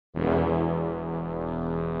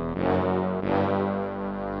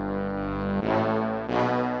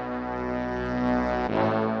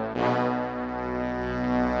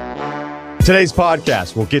Today's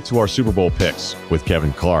podcast, we'll get to our Super Bowl picks with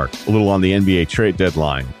Kevin Clark, a little on the NBA trade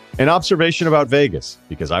deadline, an observation about Vegas,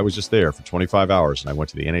 because I was just there for 25 hours and I went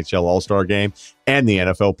to the NHL All-Star Game and the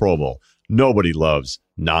NFL Pro Bowl. Nobody loves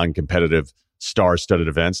non-competitive, star-studded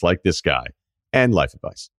events like this guy, and life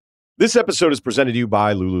advice. This episode is presented to you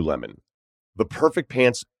by Lululemon. The perfect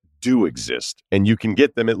pants do exist, and you can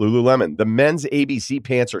get them at Lululemon. The men's ABC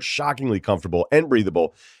pants are shockingly comfortable and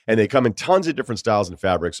breathable, and they come in tons of different styles and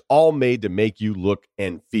fabrics, all made to make you look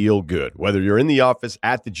and feel good. Whether you're in the office,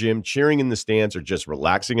 at the gym, cheering in the stands, or just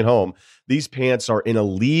relaxing at home, these pants are in a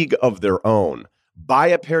league of their own. Buy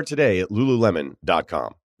a pair today at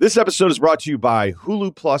Lululemon.com. This episode is brought to you by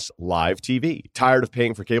Hulu Plus Live TV. Tired of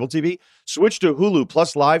paying for cable TV? Switch to Hulu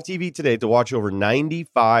Plus Live TV today to watch over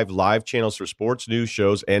 95 live channels for sports, news,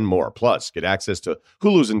 shows, and more. Plus, get access to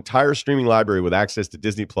Hulu's entire streaming library with access to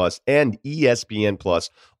Disney Plus and ESPN Plus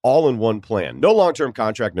all in one plan. No long-term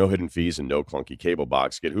contract, no hidden fees, and no clunky cable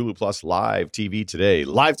box. Get Hulu Plus Live TV today.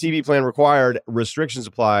 Live TV plan required. Restrictions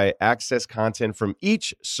apply. Access content from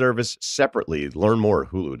each service separately. Learn more at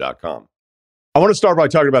Hulu.com. I want to start by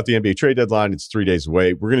talking about the NBA trade deadline. It's 3 days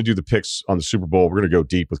away. We're going to do the picks on the Super Bowl. We're going to go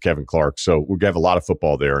deep with Kevin Clark. So we're going to have a lot of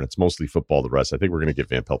football there, and it's mostly football the rest. I think we're going to get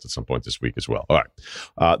Van Pelt at some point this week as well. All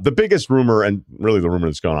right. The biggest rumor, and really the rumor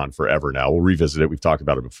that's gone on forever now, we'll revisit it. We've talked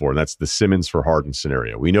about it before, and that's the Simmons for Harden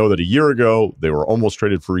scenario. We know that a year ago, they were almost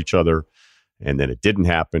traded for each other, and then it didn't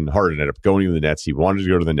happen. Harden ended up going to the Nets. He wanted to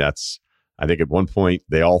go to the Nets. I think at one point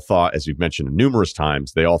they all thought, as we've mentioned numerous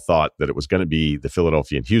times, they all thought that it was going to be the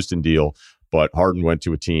Philadelphia and Houston deal. But Harden went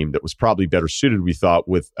to a team that was probably better suited, we thought,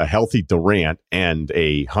 with a healthy Durant and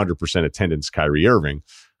a 100% attendance Kyrie Irving.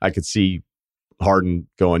 I could see Harden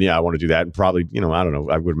going, yeah, I want to do that. And probably, I don't know,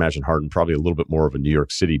 I would imagine Harden probably a little bit more of a New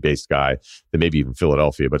York City-based guy than maybe even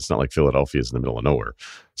Philadelphia, but it's not like Philadelphia is in the middle of nowhere.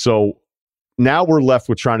 So now we're left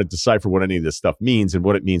with trying to decipher what any of this stuff means and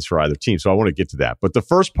what it means for either team. So I want to get to that. But the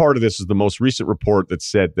first part of this is the most recent report that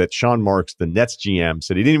said that Sean Marks, the Nets GM,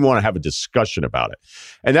 said he didn't even want to have a discussion about it.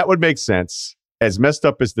 And that would make sense, as messed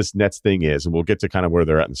up as this Nets thing is. And we'll get to kind of where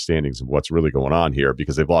they're at in the standings and what's really going on here,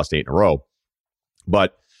 because they've lost 8 in a row.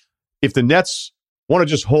 But if the Nets want to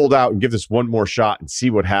just hold out and give this one more shot and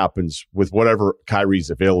see what happens with whatever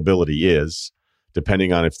Kyrie's availability is,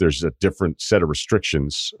 depending on if there's a different set of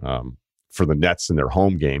restrictions, for the Nets in their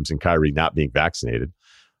home games and Kyrie not being vaccinated.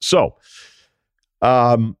 So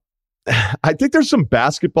I think there's some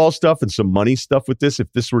basketball stuff and some money stuff with this.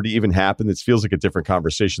 If this were to even happen, this feels like a different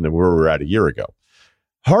conversation than where we were at a year ago.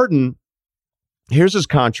 Harden, here's his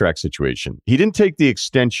contract situation. He didn't take the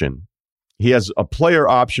extension. He has a player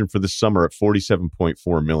option for this summer at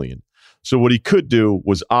 $47.4 million. So what he could do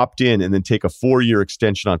was opt in and then take a 4-year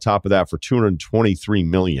extension on top of that for $223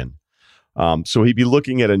 million. So he'd be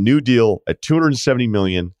looking at a new deal at $270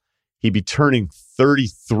 million. He'd be turning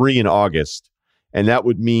 33 in August. And that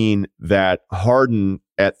would mean that Harden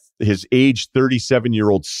at his age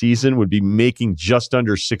 37-year-old season would be making just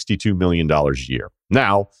under $62 million a year.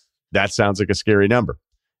 Now, that sounds like a scary number.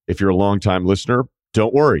 If you're a longtime listener,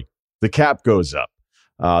 don't worry. The cap goes up.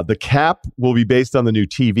 The cap will be based on the new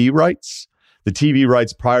TV rights. The TV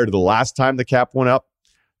rights prior to the last time the cap went up,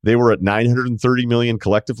 they were at $930 million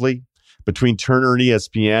collectively. Between Turner and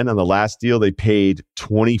ESPN on the last deal, they paid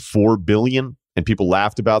 $24 billion, and people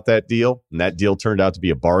laughed about that deal. And that deal turned out to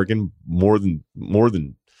be a bargain, more than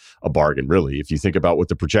a bargain, really, if you think about what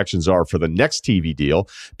the projections are for the next TV deal.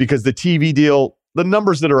 Because the TV deal, the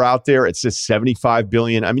numbers that are out there, it says $75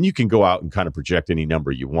 billion. I mean, you can go out and kind of project any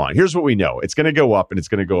number you want. Here's what we know. It's going to go up, and it's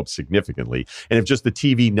going to go up significantly. And if just the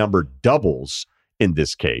TV number doubles in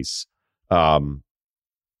this case, we're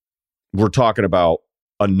talking about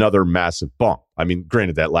another massive bump. I mean,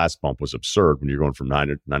 granted, that last bump was absurd when you're going from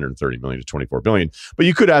 $930 million to $24 billion. But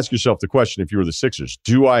you could ask yourself the question, if you were the Sixers,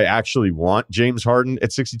 do I actually want James Harden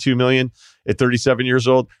at $62 million at 37 years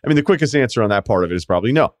old? I mean, the quickest answer on that part of it is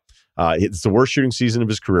probably no. It's the worst shooting season of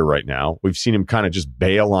his career right now. We've seen him kind of just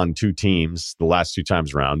bail on 2 teams the last 2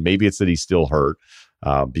 times around. Maybe it's that he's still hurt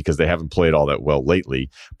because they haven't played all that well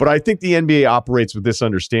lately. But I think the NBA operates with this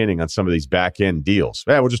understanding on some of these back-end deals.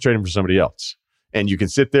 We'll just trade him for somebody else. And you can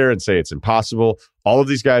sit there and say it's impossible. All of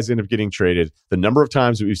these guys end up getting traded. The number of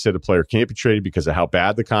times that we've said a player can't be traded because of how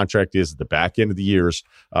bad the contract is at the back end of the years,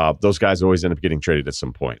 those guys always end up getting traded at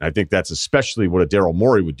some point. I think that's especially what a Daryl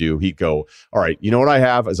Morey would do. He'd go, all right, you know what I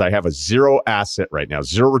have is I have a 0 asset right now,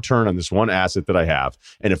 0 return on this one asset that I have.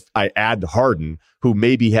 And if I add Harden, who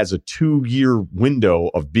maybe has a 2-year window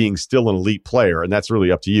of being still an elite player, and that's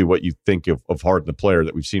really up to you what you think of Harden, the player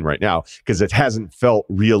that we've seen right now, because it hasn't felt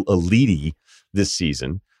real elite-y this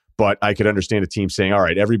season. But I could understand a team saying, all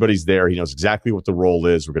right, everybody's there. He knows exactly what the role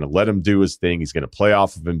is. We're going to let him do his thing. He's going to play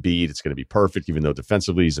off of Embiid. It's going to be perfect, even though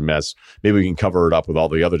defensively he's a mess. Maybe we can cover it up with all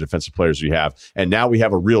the other defensive players we have. And now we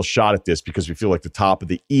have a real shot at this because we feel like the top of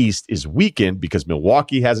the East is weakened because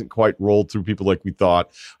Milwaukee hasn't quite rolled through people like we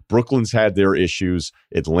thought. Brooklyn's had their issues.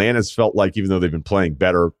 Atlanta's felt like, even though they've been playing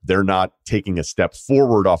better, they're not taking a step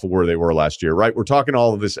forward off of where they were last year, right? We're talking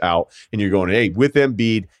all of this out, and you're going, hey, with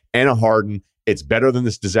Embiid and a Harden, it's better than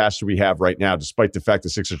this disaster we have right now, despite the fact the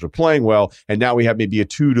Sixers are playing well. And now we have maybe a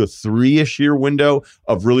 2 to 3-ish year window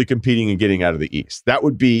of really competing and getting out of the East. That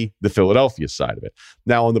would be the Philadelphia side of it.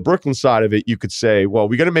 Now, on the Brooklyn side of it, you could say, well,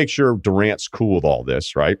 we got to make sure Durant's cool with all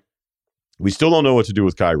this, right? We still don't know what to do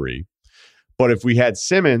with Kyrie. But if we had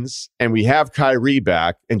Simmons and we have Kyrie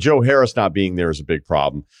back, and Joe Harris not being there is a big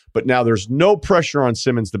problem, but now there's no pressure on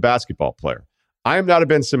Simmons, the basketball player. I am not a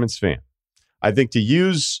Ben Simmons fan. I think to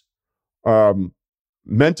use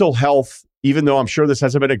mental health, even though I'm sure this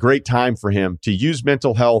hasn't been a great time for him, to use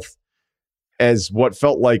mental health as what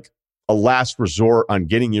felt like a last resort on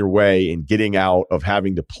getting your way and getting out of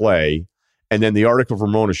having to play. And then the article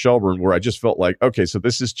from Ramona Shelburne, where I just felt like, okay, so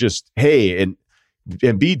this is just, hey, and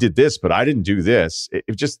Embiid did this, but I didn't do this.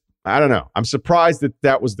 It just, I don't know. I'm surprised that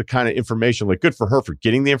that was the kind of information, like good for her for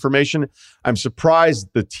getting the information. I'm surprised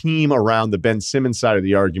the team around the Ben Simmons side of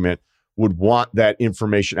the argument would want that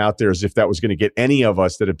information out there as if that was going to get any of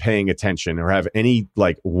us that are paying attention or have any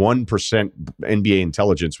like 1% NBA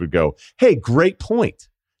intelligence would go, hey, great point.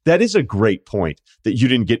 That is a great point that you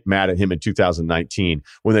didn't get mad at him in 2019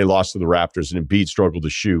 when they lost to the Raptors and Embiid struggled to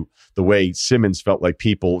shoot the way Simmons felt like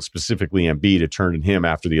people, specifically Embiid, had turned on him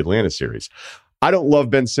after the Atlanta series. I don't love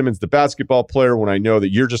Ben Simmons, the basketball player, when I know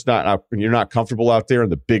that you're just you're not comfortable out there in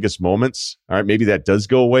the biggest moments. All right, maybe that does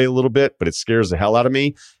go away a little bit, but it scares the hell out of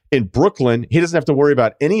me. In Brooklyn, he doesn't have to worry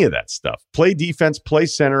about any of that stuff. Play defense, play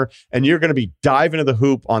center, and you're going to be diving into the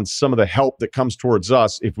hoop on some of the help that comes towards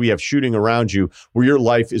us if we have shooting around you, where your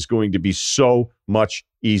life is going to be so much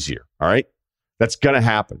easier. All right? That's going to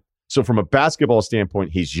happen. So from a basketball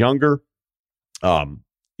standpoint, he's younger.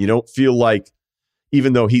 You don't feel like,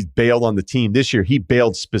 even though he's bailed on the team this year, he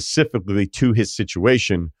bailed specifically to his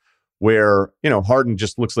situation where, Harden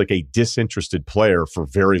just looks like a disinterested player for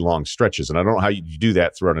very long stretches. And I don't know how you do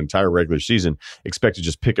that throughout an entire regular season, expect to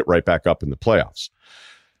just pick it right back up in the playoffs.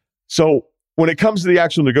 So when it comes to the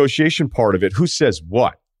actual negotiation part of it, who says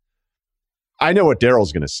what? I know what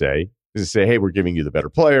Daryl's going to say. He's going to say, hey, we're giving you the better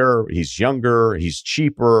player. He's younger. He's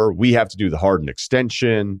cheaper. We have to do the Harden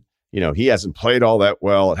extension. He hasn't played all that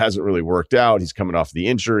well. It hasn't really worked out. He's coming off the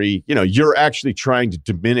injury. You're actually trying to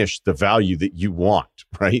diminish the value that you want,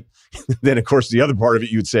 right? Then, of course, the other part of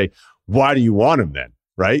it, you would say, why do you want him then,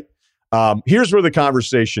 right? Here's where the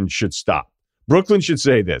conversation should stop. Brooklyn should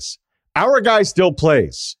say this. Our guy still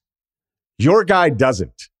plays. Your guy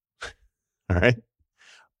doesn't, all right?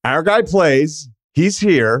 Our guy plays. He's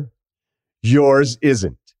here. Yours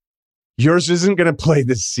isn't. Yours isn't going to play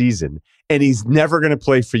this season, and he's never going to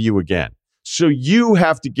play for you again. So you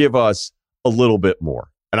have to give us a little bit more.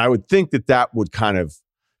 And I would think that would kind of,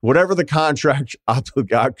 whatever the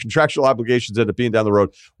contractual obligations end up being down the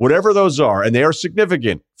road, whatever those are, and they are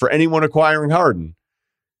significant for anyone acquiring Harden,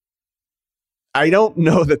 I don't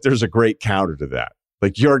know that there's a great counter to that.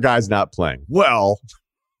 Like, your guy's not playing. Well,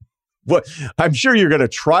 I'm sure you're going to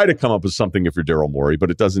try to come up with something if you're Daryl Morey,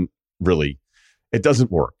 but it doesn't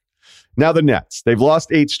work. Now the Nets, they've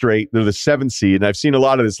lost 8 straight. They're the 7th seed. And I've seen a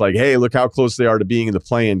lot of this like, hey, look how close they are to being in the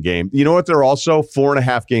play-in game. You know what? They're also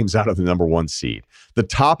 4.5 games out of the number 1 seed. The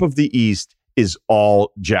top of the East is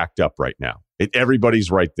all jacked up right now.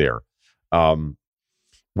 Everybody's right there.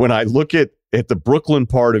 When I look at the Brooklyn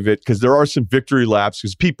part of it, because there are some victory laps,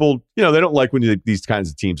 because people, they don't like when these kinds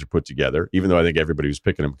of teams are put together, even though I think everybody was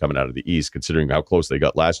picking them coming out of the East, considering how close they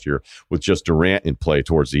got last year with just Durant in play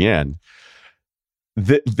towards the end.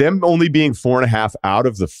 Them only being 4.5 out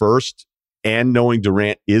of the first and knowing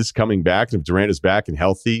Durant is coming back, if Durant is back and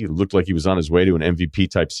healthy, it looked like he was on his way to an MVP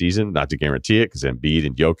type season, not to guarantee it because Embiid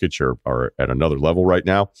and Jokic are at another level right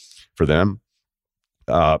now for them.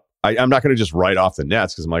 I'm not going to just write off the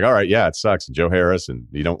Nets because I'm like, all right, yeah, it sucks. And Joe Harris, and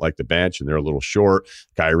you don't like the bench and they're a little short.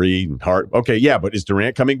 Kyrie and Hart. Okay, yeah, but is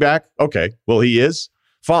Durant coming back? Okay, well, he is.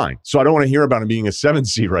 Fine. So I don't want to hear about him being a 7th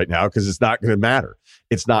seed right now because it's not going to matter.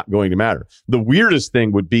 It's not going to matter. The weirdest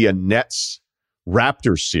thing would be a Nets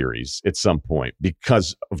Raptors series at some point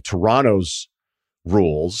because of Toronto's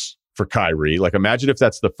rules for Kyrie. Like, imagine if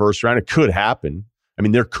that's the first round. It could happen. I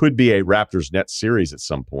mean, there could be a Raptors Nets series at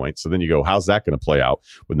some point. So then you go, how's that going to play out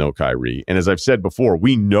with no Kyrie? And as I've said before,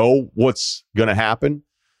 we know what's going to happen.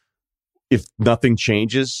 if nothing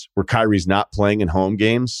changes where Kyrie's not playing in home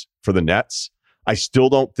games for the Nets, I still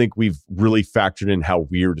don't think we've really factored in how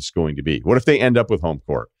weird it's going to be. What if they end up with home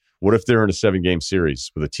court? What if they're in a 7-game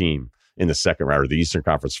series with a team in the second round of the Eastern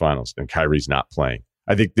Conference Finals and Kyrie's not playing?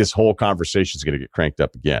 I think this whole conversation is going to get cranked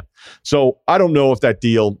up again. So I don't know if that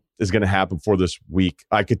deal is going to happen for this week.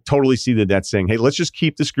 I could totally see the Nets saying, hey, let's just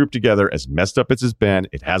keep this group together. As messed up as it's been,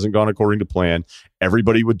 it hasn't gone according to plan.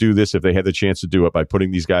 Everybody would do this if they had the chance to do it by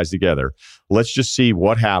putting these guys together. Let's just see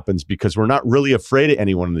what happens, because we're not really afraid of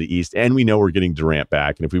anyone in the East, and we know we're getting Durant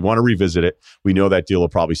back. And if we want to revisit it, we know that deal will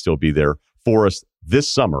probably still be there for us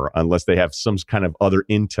this summer, unless they have some kind of other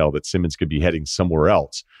intel that Simmons could be heading somewhere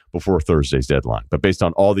else before Thursday's deadline. But based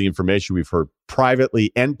on all the information we've heard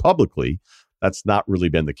privately and publicly, that's not really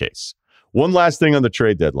been the case. One last thing on the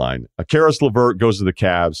trade deadline. Karis LeVert goes to the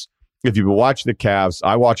Cavs. If you've been watching the Cavs,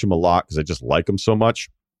 I watch them a lot because I just like them so much.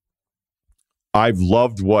 I've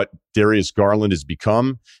loved what Darius Garland has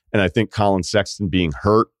become, and I think Colin Sexton being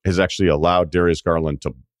hurt has actually allowed Darius Garland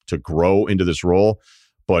to grow into this role.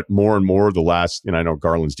 But more and more I know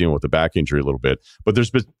Garland's dealing with the back injury a little bit, but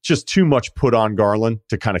there's been just too much put on Garland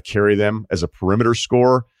to kind of carry them as a perimeter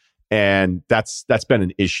scorer, and that's been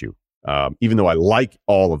an issue. Even though I like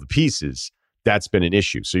all of the pieces, that's been an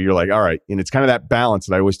issue. So you're like, all right. And it's kind of that balance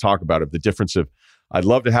that I always talk about, of the difference of, I'd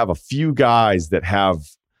love to have a few guys that have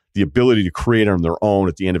the ability to create on their own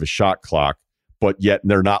at the end of a shot clock, but yet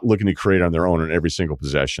they're not looking to create on their own in every single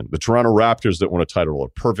possession. The Toronto Raptors that won a title are a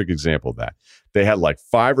perfect example of that. They had like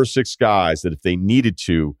 5 or 6 guys that if they needed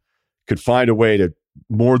to, could find a way to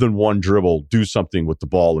more than one dribble, do something with the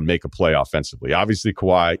ball and make a play offensively. Obviously,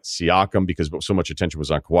 Kawhi, Siakam, because so much attention was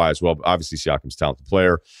on Kawhi as well. But obviously, Siakam's a talented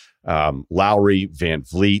player. Lowry, Van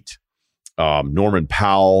Vliet, Norman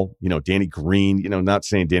Powell, Danny Green. Not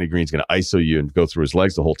saying Danny Green's going to ISO you and go through his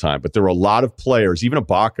legs the whole time, but there were a lot of players, even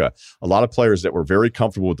Ibaka, a lot of players that were very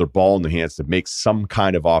comfortable with their ball in the hands to make some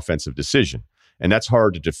kind of offensive decision. And that's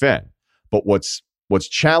hard to defend. But what's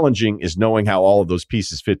challenging is knowing how all of those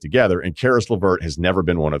pieces fit together, and Karis LeVert has never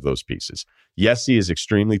been one of those pieces. Yes, he is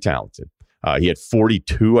extremely talented. He had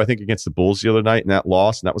 42, I think, against the Bulls the other night in that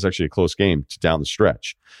loss, and that was actually a close game down the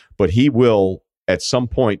stretch. But he will, at some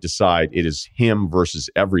point, decide it is him versus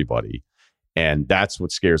everybody, and that's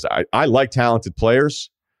what scares. I like talented players.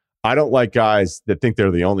 I don't like guys that think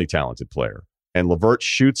they're the only talented player. And LeVert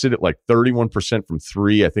shoots it at like 31% from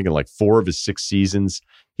 3, I think, in like 4 of his 6 seasons.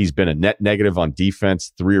 He's been a net negative on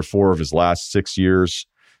defense 3 or 4 of his last 6 years.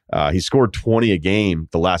 He scored 20 a game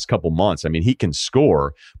the last couple months. I mean, he can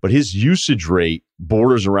score, but his usage rate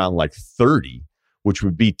borders around like 30, which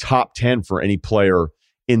would be top 10 for any player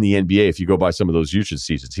in the NBA if you go by some of those usage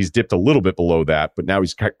seasons. He's dipped a little bit below that, but now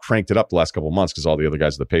he's cranked it up the last couple of months because all the other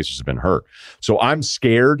guys at the Pacers have been hurt. So I'm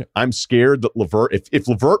scared. I'm scared that LeVert, if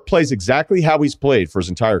LeVert plays exactly how he's played for his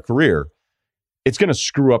entire career, it's going to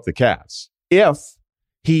screw up the Cavs. If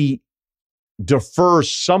he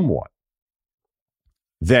defers somewhat,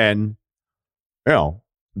 then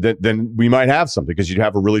we might have something, because you'd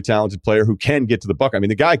have a really talented player who can get to the bucket. I mean,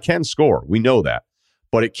 the guy can score. We know that.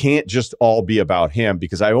 But it can't just all be about him,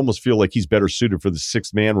 because I almost feel like he's better suited for the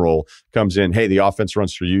 6-man role. Comes in, hey, the offense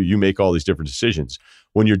runs for you. You make all these different decisions.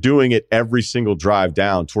 When you're doing it every single drive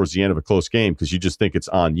down towards the end of a close game because you just think it's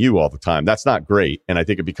on you all the time, that's not great. And I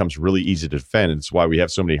think it becomes really easy to defend. And it's why we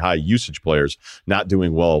have so many high usage players not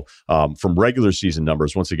doing well from regular season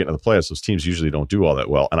numbers. Once they get into the playoffs, those teams usually don't do all that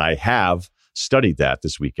well. And I have studied that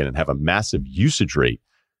this weekend and have a massive usage rate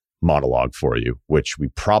monologue for you, which we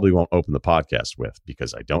probably won't open the podcast with,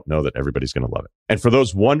 because I don't know that everybody's going to love it. And for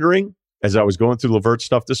those wondering, as I was going through LeVert's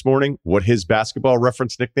stuff this morning, what his basketball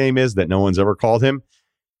reference nickname is that no one's ever called him,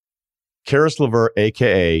 Karis LeVert,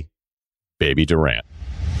 a.k.a. Baby Durant.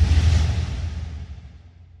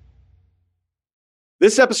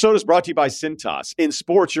 This episode is brought to you by Cintas. In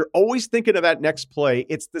sports, you're always thinking of that next play.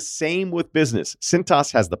 It's the same with business.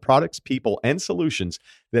 Cintas has the products, people, and solutions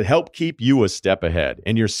that help keep you a step ahead.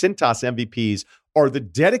 And your Cintas MVPs are the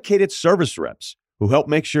dedicated service reps who help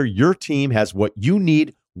make sure your team has what you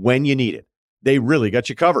need when you need it. They really got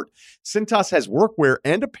you covered. Cintas has workwear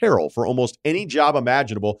and apparel for almost any job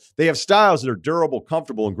imaginable. They have styles that are durable,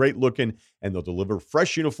 comfortable, and great looking, and they'll deliver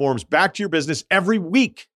fresh uniforms back to your business every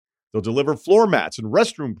week. They'll deliver floor mats and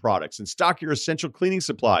restroom products and stock your essential cleaning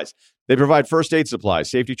supplies. They provide first aid supplies,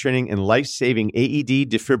 safety training, and life-saving AED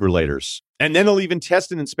defibrillators. And then they'll even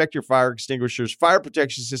test and inspect your fire extinguishers, fire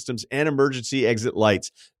protection systems, and emergency exit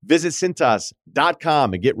lights. Visit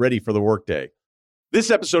Cintas.com and get ready for the workday. This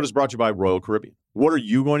episode is brought to you by Royal Caribbean. What are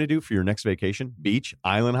you going to do for your next vacation? Beach,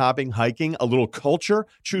 island hopping, hiking, a little culture?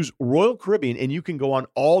 Choose Royal Caribbean and you can go on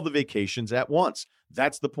all the vacations at once.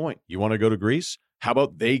 That's the point. You want to go to Greece? How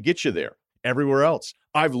about they get you there? Everywhere else.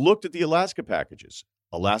 I've looked at the Alaska packages.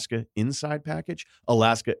 Alaska Inside Package,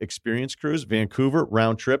 Alaska Experience Cruise, Vancouver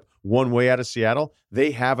round trip, one way out of Seattle.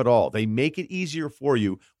 They have it all. They make it easier for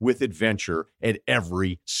you with adventure at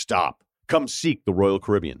every stop. Come seek the Royal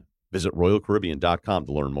Caribbean. Visit RoyalCaribbean.com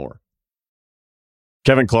to learn more.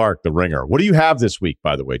 Kevin Clark, The Ringer. What do you have this week,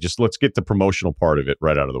 by the way? Just let's get the promotional part of it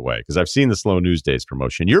right out of the way, because I've seen the Slow News Days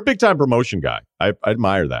promotion. You're a big-time promotion guy. I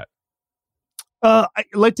admire that. I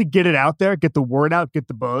like to get it out there, get the word out, get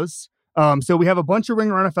the buzz. So we have a bunch of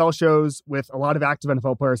Ringer NFL shows with a lot of active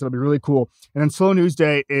NFL players. That'll be really cool. And then Slow News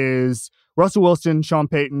Day is Russell Wilson, Sean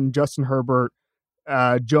Payton, Justin Herbert,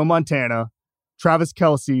 Joe Montana, Travis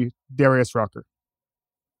Kelce, Darius Rucker.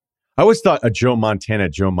 I always thought a Joe Montana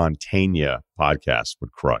podcast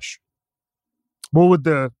would crush. What would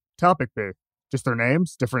the topic be? Just their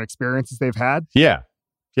names, different experiences they've had? Yeah.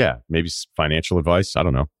 Maybe financial advice. I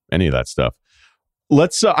don't know. Any of that stuff.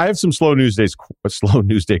 Let's. I have some Slow News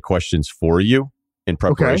Day questions for you in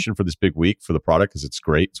preparation for this big week for the product, because it's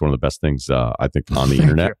great. It's one of the best things I think on the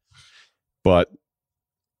internet. But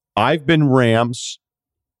I've been Rams.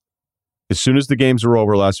 As soon as the games are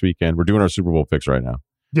over last weekend, we're doing our Super Bowl picks right now.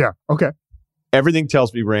 Yeah. Okay. Everything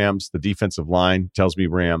tells me Rams. The defensive line tells me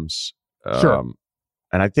Rams. Sure.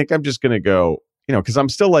 And I think I'm just going to go, because I'm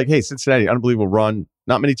still like, hey, Cincinnati, unbelievable run.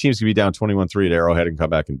 Not many teams can be down 21-3 at Arrowhead and come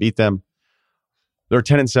back and beat them. They're a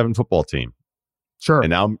 10-7 football team. Sure.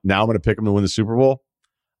 And now I'm going to pick them to win the Super Bowl.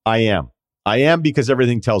 I am because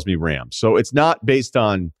everything tells me Rams. So it's not based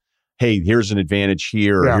on, hey, here's an advantage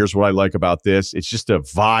here. Or here's what I like about this. It's just a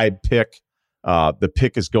vibe pick. The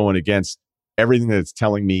pick is going against everything that's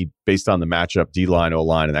telling me based on the matchup, D-line,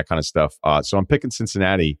 O-line, and that kind of stuff. So I'm picking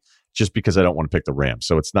Cincinnati just because I don't want to pick the Rams.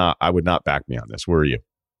 So I would not back me on this. Where are you?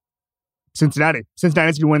 Cincinnati's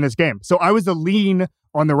going to win this game. So I was a lean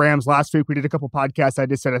on the Rams last week. We did a couple podcasts. I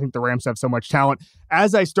just said I think the Rams have so much talent.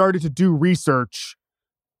 As I started to do research,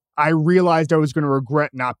 I realized I was going to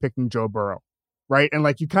regret not picking Joe Burrow, right? And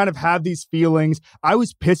you kind of have these feelings. I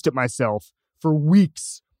was pissed at myself for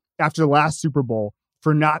weeks after the last Super Bowl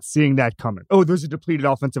for not seeing that coming. Oh, there's a depleted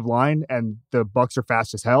offensive line and the Bucs are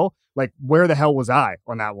fast as hell. Where the hell was I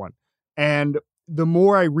on that one? And the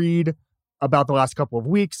more I read about the last couple of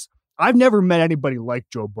weeks, I've never met anybody like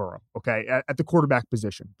Joe Burrow, okay, at the quarterback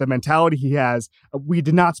position. The mentality he has, we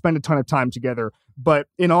did not spend a ton of time together, but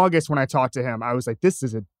in August when I talked to him, I was like, this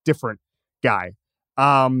is a different guy.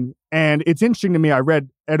 And it's interesting to me, I read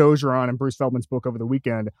Ed Ogeron and Bruce Feldman's book over the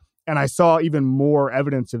weekend, and I saw even more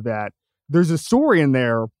evidence of that. There's a story in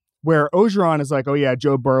there where Ogeron is like, oh yeah,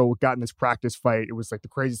 Joe Burrow got in this practice fight. It was the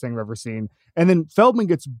craziest thing I've ever seen. And then Feldman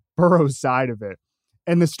gets Burrow's side of it.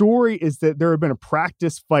 And the story is that there had been a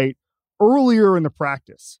practice fight earlier in the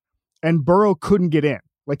practice, and Burrow couldn't get in.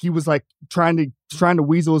 He was trying to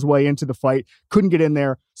weasel his way into the fight, couldn't get in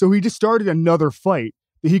there. So he just started another fight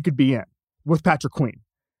that he could be in with Patrick Queen.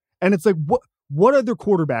 And it's what other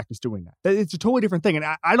quarterback is doing that? It's a totally different thing. And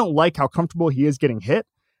I don't like how comfortable he is getting hit.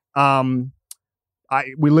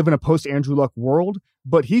 We live in a post-Andrew Luck world,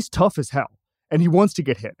 but he's tough as hell. And he wants to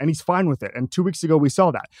get hit, and he's fine with it. And 2 weeks ago, we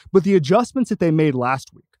saw that. But the adjustments that they made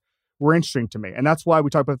last week were interesting to me. And that's why we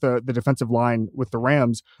talked about the defensive line with the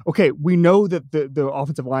Rams. Okay, we know that the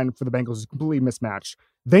offensive line for the Bengals is completely mismatched.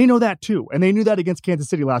 They know that too. And they knew that against Kansas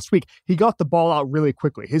City last week. He got the ball out really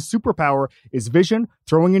quickly. His superpower is vision,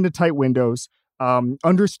 throwing into tight windows,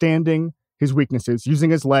 understanding his weaknesses, using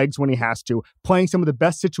his legs when he has to, playing some of the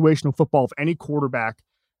best situational football of any quarterback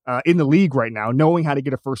in the league right now, knowing how to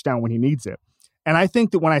get a first down when he needs it. And I think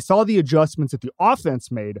that when I saw the adjustments that the offense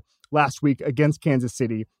made last week against Kansas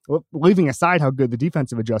City, leaving aside how good the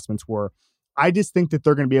defensive adjustments were, I just think that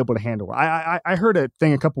they're going to be able to handle it. I heard a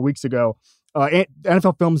thing a couple weeks ago.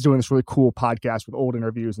 NFL Film's doing this really cool podcast with old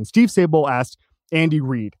interviews, and Steve Sabol asked Andy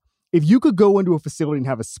Reid, if you could go into a facility and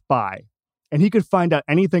have a spy, and he could find out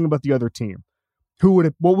anything about the other team,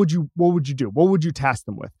 what would you do? What would you task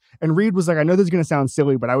them with? And Reid was like, I know this is going to sound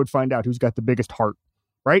silly, but I would find out who's got the biggest heart,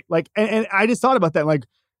 right? And I just thought about that.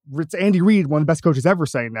 It's Andy Reid, one of the best coaches ever,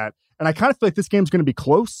 saying that. And I kind of feel like this game's going to be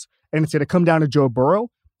close, and it's going to come down to Joe Burrow.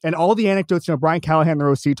 And all the anecdotes, Brian Callahan, their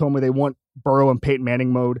OC, told me they want Burrow in Peyton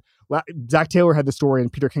Manning mode. Zach Taylor had the story in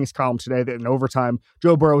Peter King's column today that in overtime,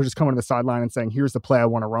 Joe Burrow was just coming to the sideline and saying, here's the play I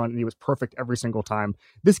want to run. And he was perfect every single time.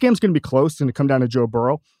 This game's going to be close and to come down to Joe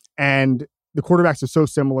Burrow. And the quarterbacks are so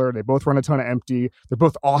similar. They both run a ton of empty. They're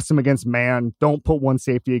both awesome against man. Don't put one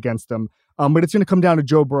safety against them. But it's going to come down to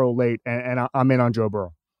Joe Burrow late, and I'm in on Joe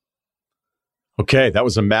Burrow. Okay, that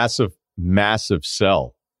was a massive, massive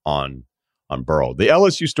sell on Burrow. The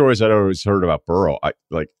LSU stories I'd always heard about Burrow,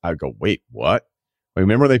 I go, wait, what? I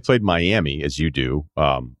remember they played Miami, as you do,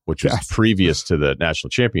 which was previous to the national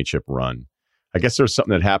championship run. I guess there was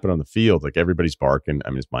something that happened on the field. Like everybody's barking. I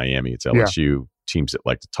mean, it's Miami, it's LSU, teams that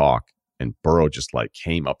like to talk. And Burrow just like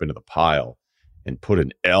came up into the pile and put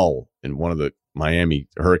an L in one of the Miami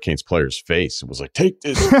Hurricanes players' face and was like, take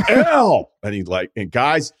this L. And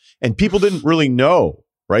and people didn't really know,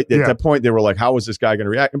 right? At that point, they were like, how is this guy going to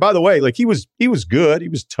react? And by the way, like he was good. He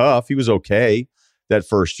was tough. He was okay that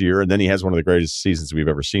first year. And then he has one of the greatest seasons we've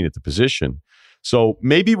ever seen at the position. So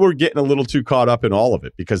maybe we're getting a little too caught up in all of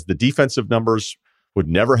it because the defensive numbers would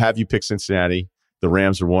never have you pick Cincinnati. The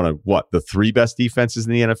Rams are one of the 3 best defenses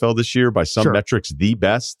in the NFL this year, by some metrics, the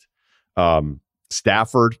best.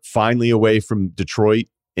 Stafford finally away from Detroit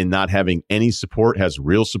and not having any support, has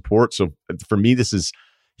real support. So for me,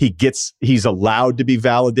 he's allowed to be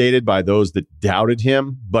validated by those that doubted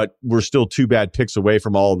him, but we're still 2 bad picks away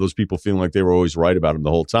from all of those people feeling like they were always right about him the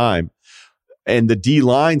whole time. And the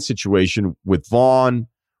D-line situation with Vaughn,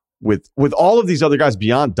 with all of these other guys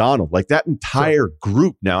beyond Donald, like that entire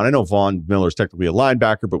group now, and I know Vaughn Miller is technically a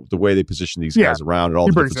linebacker, but with the way they position these guys around and all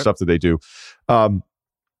the different stuff that they do,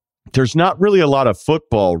 there's not really a lot of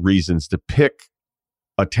football reasons to pick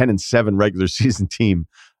a 10-7 regular season team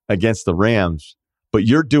against the Rams, but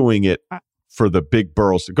you're doing it for the big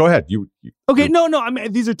Burrows. Go ahead. No. I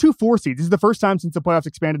mean, these are 2 4 seeds. This is the first time since the playoffs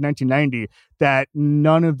expanded in 1990 that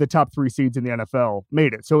none of the top 3 seeds in the NFL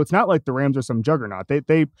made it. So it's not like the Rams are some juggernaut.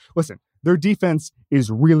 They listen, their defense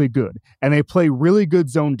is really good, and they play really good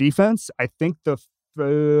zone defense. I think the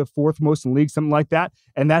 4th most in the league, something like that.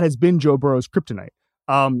 And that has been Joe Burrow's kryptonite.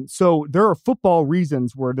 So there are football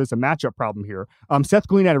reasons where there's a matchup problem here. Seth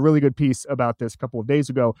Green had a really good piece about this a couple of days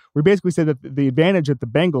ago, where he basically said that the advantage that the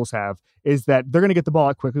Bengals have is that they're going to get the ball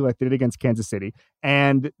out quickly like they did against Kansas City.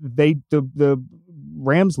 And the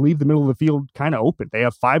Rams leave the middle of the field kind of open. They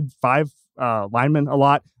have five linemen a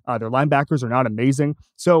lot. Their linebackers are not amazing.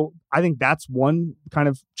 So I think that's one kind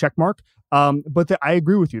of check mark. But I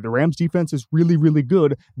agree with you. The Rams defense is really, really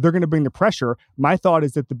good. They're going to bring the pressure. My thought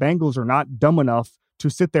is that the Bengals are not dumb enough to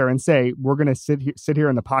sit there and say, we're going to sit here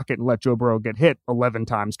in the pocket and let Joe Burrow get hit 11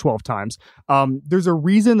 times, 12 times. There's a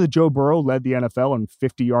reason that Joe Burrow led the NFL in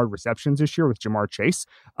 50-yard receptions this year with Jamar Chase.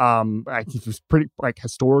 He was pretty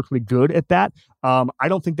historically good at that. I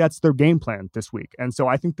don't think that's their game plan this week. And so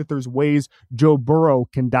I think that there's ways Joe Burrow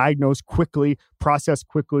can diagnose quickly, process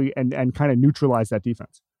quickly, and kind of neutralize that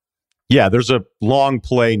defense. Yeah, there's a long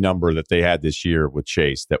play number that they had this year with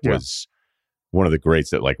Chase that was one of the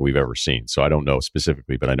greats that we've ever seen. So I don't know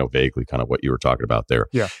specifically, but I know vaguely kind of what you were talking about there.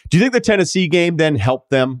 Yeah. Do you think the Tennessee game then helped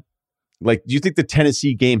them? Do you think the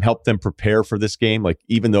Tennessee game helped them prepare for this game?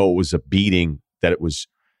 Even though it was a beating, that it was,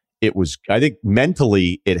 I think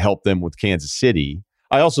mentally it helped them with Kansas City.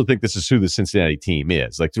 I also think this is who the Cincinnati team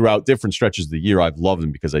is. Throughout different stretches of the year, I've loved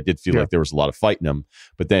them because I did feel like there was a lot of fight in them.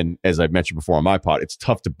 But then, as I've mentioned before on my pod, it's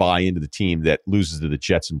tough to buy into the team that loses to the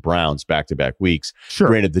Jets and Browns back-to-back weeks. Sure.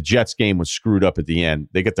 Granted, the Jets game was screwed up at the end.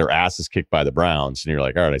 They get their asses kicked by the Browns. And you're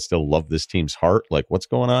like, all right, I still love this team's heart. What's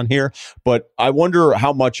going on here? But I wonder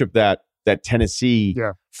how much of that Tennessee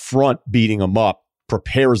front beating them up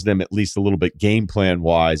prepares them at least a little bit game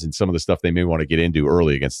plan-wise and some of the stuff they may want to get into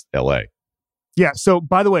early against L.A. Yeah. So,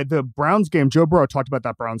 by the way, the Browns game, Joe Burrow talked about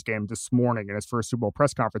that Browns game this morning in his first Super Bowl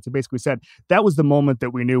press conference. He basically said that was the moment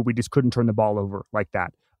that we knew we just couldn't turn the ball over like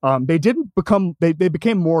that. They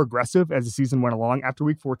became more aggressive as the season went along. After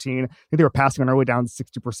week 14, I think they were passing on our way down to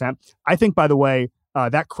 60%. I think, by the way,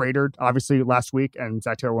 that cratered, obviously, last week, and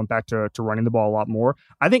Zach Taylor went back to running the ball a lot more.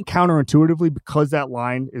 I think counterintuitively, because that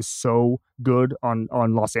line is so good on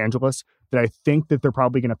Los Angeles, that I think that they're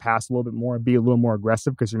probably going to pass a little bit more and be a little more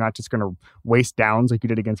aggressive because you're not just going to waste downs like you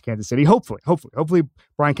did against Kansas City. Hopefully,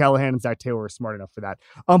 Brian Callahan and Zach Taylor are smart enough for that.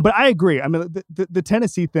 But I agree. I mean, the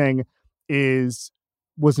Tennessee thing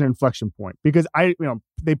was an inflection point because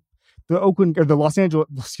the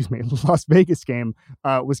Las Vegas game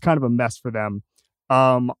was kind of a mess for them.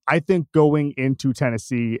 I think going into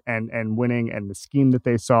Tennessee and winning and the scheme that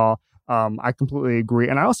they saw, I completely agree.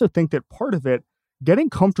 And I also think that part of it,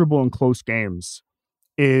 getting comfortable in close games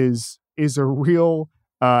is a real,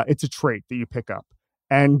 it's a trait that you pick up.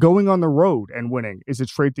 And going on the road and winning is a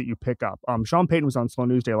trait that you pick up. Sean Payton was on Slow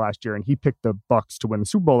News Day last year, and he picked the Bucs to win the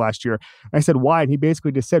Super Bowl last year. And I said, why? And he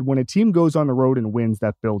basically just said, when a team goes on the road and wins,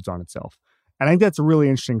 that builds on itself. And I think that's a really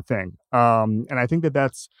interesting thing. And I think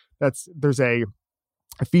that's there's a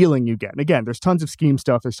feeling you get. And again, there's tons of scheme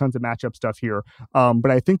stuff, there's tons of matchup stuff here.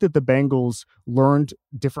 But I think that the Bengals learned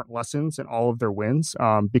different lessons in all of their wins,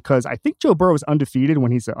 because I think Joe Burrow is undefeated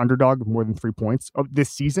when he's an underdog of more than 3 points of this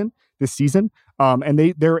season.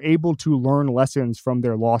 And they're able to learn lessons from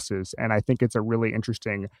their losses. And I think it's a really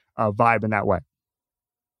interesting vibe in that way.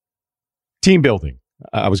 Team building.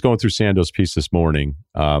 I was going through Sando's piece this morning.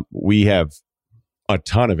 We have a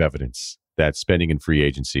ton of evidence that spending in free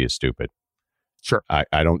agency is stupid. Sure.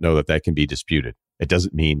 I don't know that can be disputed. It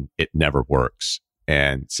doesn't mean it never works.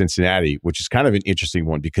 And Cincinnati, which is kind of an interesting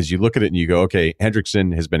one, because you look at it and you go, okay,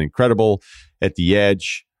 Hendrickson has been incredible at the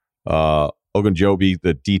edge. Ogunjobi,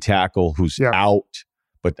 the D tackle, who's out.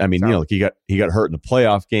 But I mean, like he got hurt in the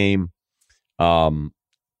playoff game.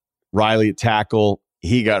 Riley at tackle,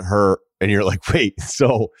 he got hurt. And you're like, wait,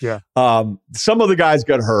 so some of the guys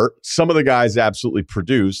got hurt. Some of the guys absolutely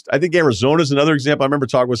produced. I think Arizona's another example. I remember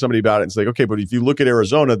talking with somebody about it. It's like, okay, but if you look at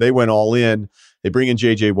Arizona, they went all in. They bring in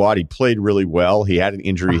J.J. Watt. He played really well. He had an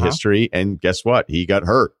injury history. And guess what? He got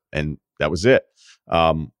hurt. And that was it.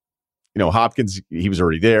 Hopkins, he was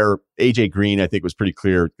already there. A.J. Green, I think, was pretty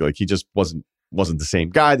clear. Like, he just wasn't the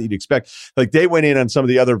same guy that you'd expect. Like, they went in on some of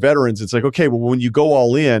the other veterans. It's like, okay, well, when you go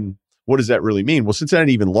all in, what does that really mean? Well,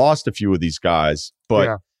 Cincinnati even lost a few of these guys,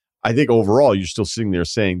 but I think overall you're still sitting there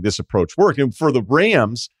saying this approach worked. And for the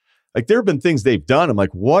Rams, like, there have been things they've done. I'm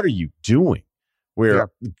like, what are you doing? Where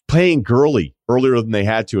paying Gurley earlier than they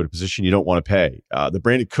had to at a position you don't want to pay. The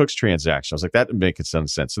Brandon Cooks transaction, I was like, that didn't make some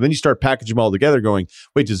sense. So then you start packaging them all together going,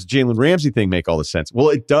 wait, does the Jalen Ramsey thing make all the sense? Well,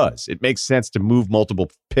 it does. It makes sense to move multiple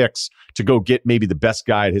picks to go get maybe the best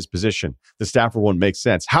guy at his position. The Stafford one makes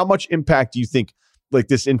sense. How much impact do you think like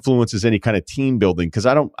this influences any kind of team building? Because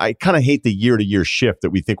I kind of hate the year-to-year shift that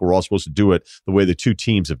we think we're all supposed to do it the way the two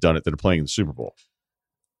teams have done it that are playing in the Super Bowl.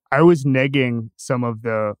 I was negging some of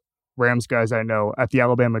the Rams guys I know at the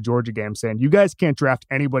Alabama-Georgia game saying, you guys can't draft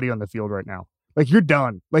anybody on the field right now. Like, you're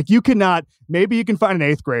done. Like, you cannot, maybe you can find an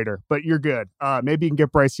 8th grader, but you're good. Maybe you can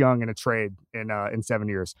get Bryce Young in a trade in 7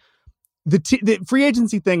 years. The free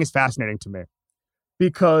agency thing is fascinating to me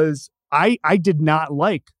because I did not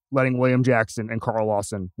like letting William Jackson and Carl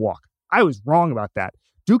Lawson walk. I was wrong about that.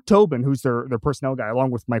 Duke Tobin, who's their personnel guy,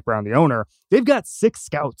 along with Mike Brown, the owner, they've got 6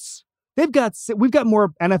 scouts. We've got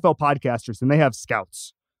more NFL podcasters than they have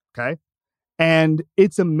scouts. Okay. And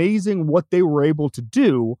it's amazing what they were able to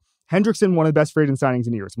do. Hendrickson, one of the best free agent signings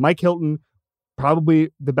in years. Mike Hilton, probably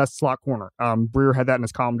the best slot corner. Breer had that in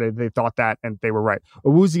his column today. They thought that, and they were right.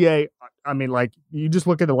 Awuzie, I mean, like, you just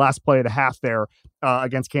look at the last play of the half there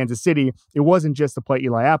against Kansas City. It wasn't just the play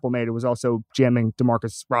Eli Apple made. It was also jamming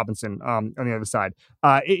Demarcus Robinson on the other side.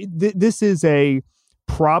 This is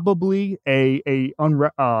probably it's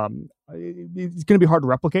going to be hard to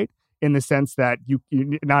replicate in the sense that you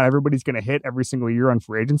not everybody's going to hit every single year on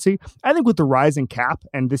free agency. I think with the rising cap,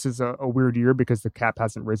 and this is a weird year because the cap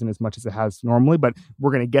hasn't risen as much as it has normally, but we're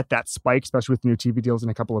going to get that spike, especially with the new TV deals in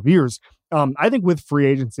a couple of years. I think with free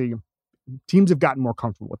agency, teams have gotten more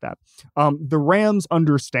comfortable with that. The Rams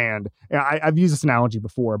understand, I've used this analogy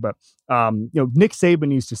before, but Nick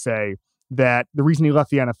Saban used to say that the reason he left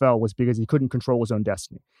the NFL was because he couldn't control his own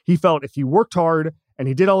destiny. He felt if he worked hard and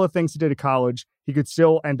he did all the things he did at college, he could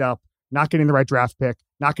still end up not getting the right draft pick,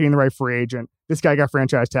 not getting the right free agent. This guy got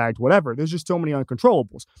franchise tagged, whatever. There's just so many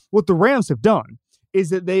uncontrollables. What the Rams have done is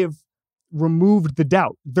that they have removed the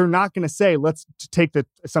doubt. They're not going to say, let's take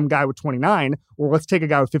some guy with 29 or let's take a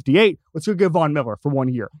guy with 58. Let's go get Von Miller for 1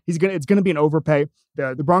 year. It's going to be an overpay.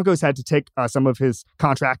 The Broncos had to take some of his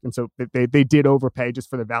contract, and so they did overpay just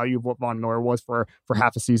for the value of what Von Miller was for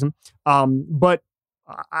half a season. But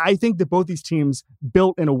I think that both these teams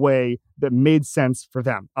built in a way that made sense for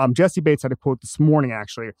them. Jesse Bates had a quote this morning,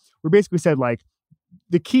 actually, where basically said, like,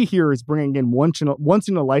 the key here is bringing in once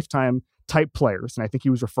in a lifetime type players. And I think he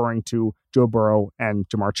was referring to Joe Burrow and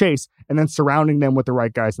Jamar Chase, and then surrounding them with the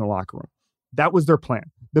right guys in the locker room. That was their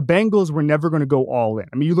plan. The Bengals were never going to go all in.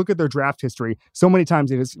 I mean, you look at their draft history, so many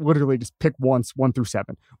times they just literally just pick 1 through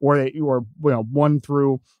 7, or 1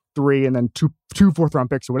 through 3 and then two fourth-round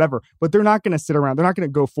picks or whatever. But they're not going to sit around. They're not going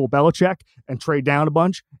to go full Belichick and trade down a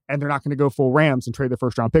bunch, and they're not going to go full Rams and trade their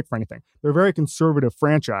first-round pick for anything. They're a very conservative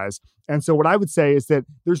franchise. And so what I would say is that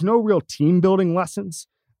there's no real team-building lessons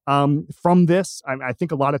from this. I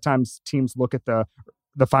think a lot of times teams look at the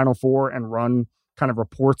Final Four and run kind of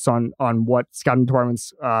reports on what scouting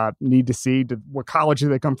departments need to see, what college do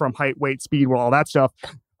they come from, height, weight, speed, all that stuff.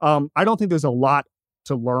 I don't think there's a lot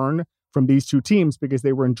to learn from these two teams because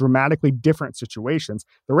they were in dramatically different situations.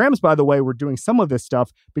 The Rams, by the way, were doing some of this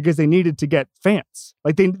stuff because they needed to get fans.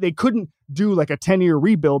 Like they couldn't do like a 10-year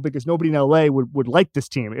rebuild because nobody in LA would like this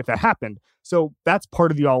team if that happened. So that's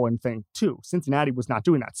part of the all-in thing too. Cincinnati was not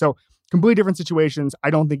doing that. So completely different situations. I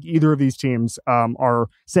don't think either of these teams are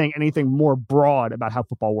saying anything more broad about how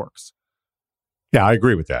football works. Yeah, I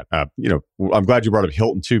agree with that. I'm glad you brought up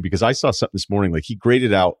Hilton too, because I saw something this morning. Like he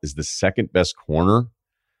graded out as the second best corner.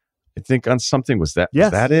 I think on something was that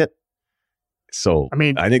it? So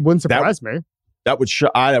I think wouldn't surprise me. That would show.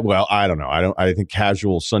 I don't know. I think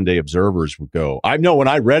casual Sunday observers would go. I know when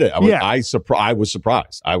I read it, I was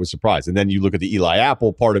surprised. And then you look at the Eli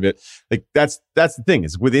Apple part of it. Like that's the thing.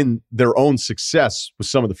 Is within their own success with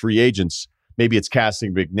some of the free agents. Maybe it's casting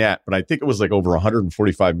a big net, but I think it was like over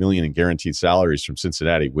 $145 million in guaranteed salaries from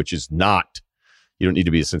Cincinnati, which is not. You don't need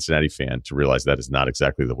to be a Cincinnati fan to realize that is not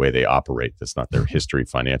exactly the way they operate. That's not their history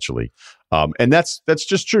financially, and that's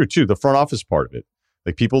just true too. The front office part of it,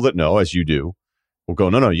 like people that know, as you do, will go,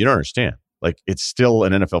 no, you don't understand. Like it's still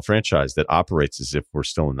an NFL franchise that operates as if we're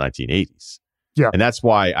still in the 1980s. Yeah, and that's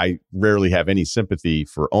why I rarely have any sympathy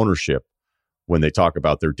for ownership when they talk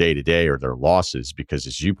about their day-to-day or their losses, because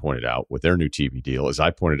as you pointed out with their new TV deal, as I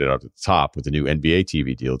pointed out at the top with the new NBA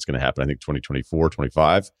TV deal, it's going to happen, I think 2024,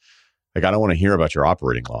 25. Like, I don't want to hear about your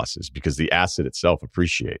operating losses because the asset itself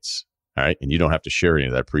appreciates. All right. And you don't have to share any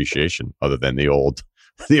of that appreciation other than the old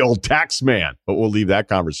tax man. But we'll leave that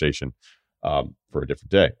conversation for a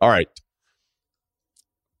different day. All right.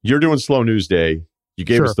 You're doing Slow News Day. You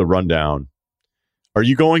gave us the rundown. Are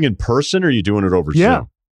you going in person or are you doing it over Zoom?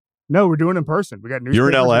 No, we're doing it in person. We got newspapers. You're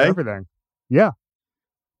in LA? And everything. Yeah.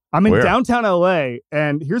 I'm in downtown LA.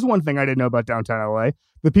 And here's one thing I didn't know about downtown LA.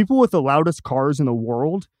 The people with the loudest cars in the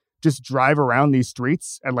world just drive around these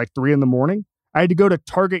streets at like 3 a.m. I had to go to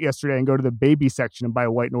Target yesterday and go to the baby section and buy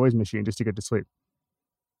a white noise machine just to get to sleep.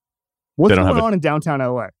 What's going on in downtown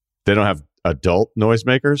LA? They don't have adult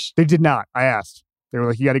noisemakers? They did not. I asked. They were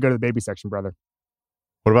like, you got to go to the baby section, brother.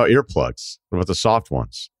 What about earplugs? What about the soft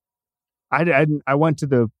ones? I went to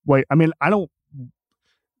the white. I don't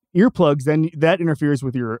earplugs. Then that interferes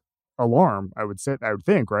with your alarm. I would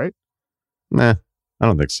think, right? Nah, I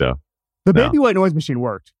don't think so. The baby white noise machine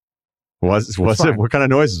worked. Was it? What kind of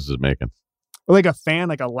noises was it making? Like a fan,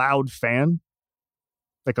 like a loud fan.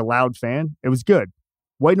 It was good.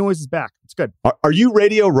 White noise is back. It's good. Are you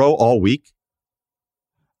Radio Row all week?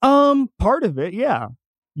 Part of it, yeah.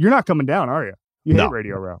 You're not coming down, are you? You hate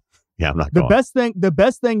Radio Row. Yeah, I'm not going. The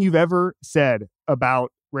best thing you've ever said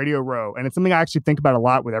about Radio Row, and it's something I actually think about a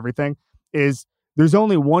lot with everything, is there's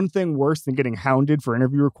only one thing worse than getting hounded for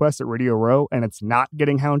interview requests at Radio Row, and it's not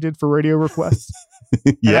getting hounded for radio requests.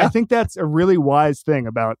 Yeah. And I think that's a really wise thing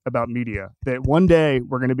about media, that one day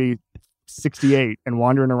we're going to be 68 and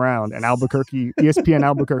wandering around, and ESPN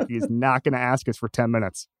Albuquerque is not going to ask us for 10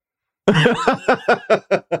 minutes.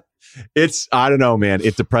 I don't know, man.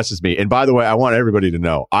 It depresses me. And by the way, I want everybody to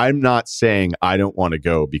know, I'm not saying I don't want to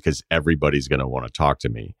go because everybody's going to want to talk to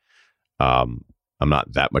me. I'm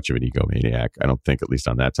not that much of an egomaniac. I don't think, at least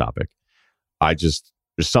on that topic. There's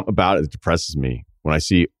something about it that depresses me when I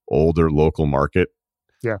see older local market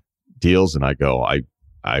deals, and I go, I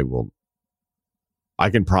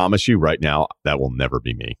can promise you right now that will never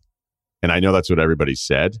be me. And I know that's what everybody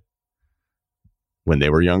said when they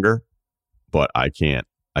were younger, but I can't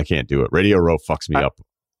do it. Radio Row fucks me up.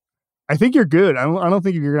 I think you're good. I don't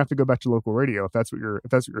think you're gonna have to go back to local radio if that's what your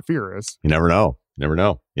fear is. You never know. There's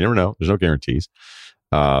no guarantees.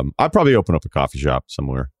 I'd probably open up a coffee shop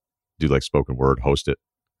somewhere, do like spoken word, host it.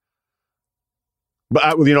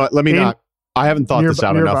 But you know what? Let me not. I haven't thought this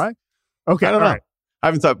out enough. Okay, I don't know. Right. I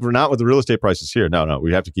haven't thought. We're not with the real estate prices here. No,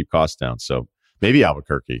 we have to keep costs down. So maybe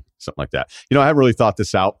Albuquerque, something like that. I haven't really thought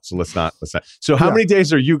this out. So let's not. So how many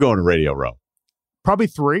days are you going to Radio Row? Probably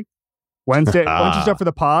 3. Wednesday stuff for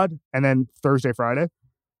the pod, and then Thursday, Friday.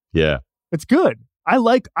 Yeah, it's good. I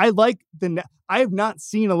like I have not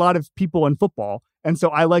seen a lot of people in football, and so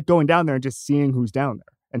I like going down there and just seeing who's down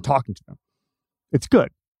there and talking to them. It's good.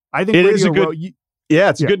 I think it's a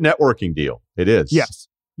good networking deal. It is.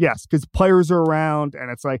 Yes, because players are around,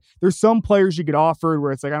 and it's like there's some players you get offered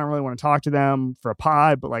where it's like I don't really want to talk to them for a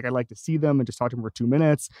pod, but like I'd like to see them and just talk to them for 2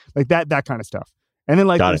 minutes, like that kind of stuff. And then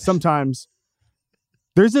like sometimes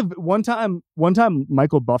there's one time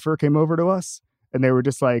Michael Buffer came over to us, and they were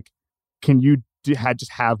just like, "Can you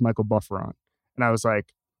just have Michael Buffer on?" And I was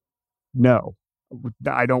like, "No,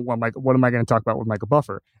 I don't want Michael. What am I going to talk about with Michael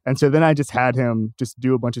Buffer?" And so then I just had him just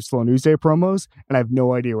do a bunch of Slow News Day promos, and I have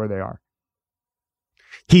no idea where they are.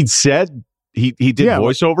 He said he did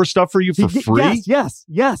voiceover stuff for you for free? Yes.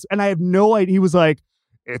 And I have no idea. He was like,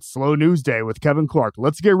 It's Slow News Day with Kevin Clark.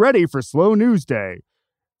 Let's get ready for Slow News Day.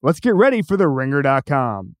 Let's get ready for the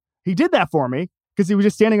ringer.com. He did that for me because he was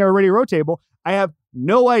just standing at our Radio Row table. I have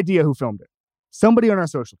no idea who filmed it. Somebody on our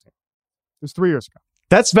social team. It was 3 years ago.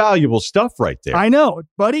 That's valuable stuff right there. I know,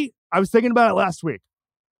 buddy. I was thinking about it last week.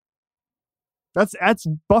 That's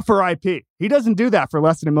buffer IP. He doesn't do that for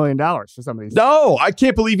less than $1 million for some of these. No, I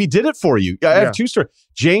can't believe he did it for you. I have two stories.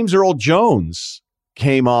 James Earl Jones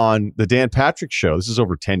came on the Dan Patrick Show. This is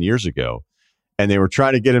over 10 years ago. And they were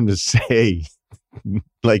trying to get him to say,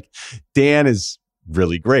 like, Dan is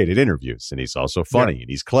really great at interviews and he's also funny and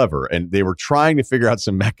he's clever. And they were trying to figure out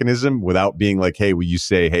some mechanism without being like, hey, will you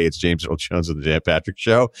say, hey, it's James Earl Jones of the Dan Patrick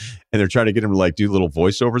Show? And they're trying to get him to like do little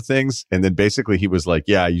voiceover things. And then basically he was like,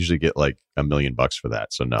 yeah, I usually get like $1 million for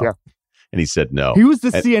that. So no. Yeah. And he said no. He was the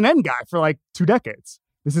CNN guy for like 2 decades.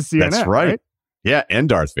 This is CNN. That's right. Yeah. And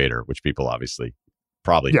Darth Vader, which people obviously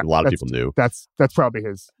probably a lot of people knew. That's probably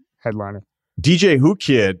his headliner. DJ Who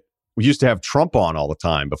Kid, we used to have Trump on all the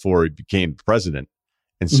time before he became president.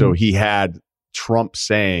 And so he had Trump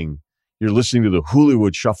saying, you're listening to the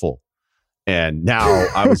Hollywood Shuffle. And now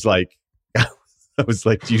I was like,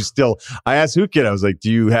 do you still, I asked Who Kid, I was like,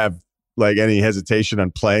 do you have like any hesitation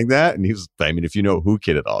on playing that? And he was, I mean, if you know Who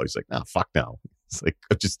Kid at all, he's like, no, fuck no. It's like,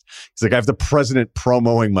 he's like, I have the president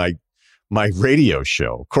promoting my radio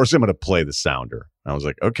show. Of course I'm going to play the sounder. I was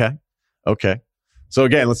like, okay. So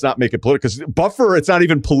again, let's not make it political because buffer, it's not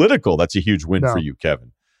even political. That's a huge win for you,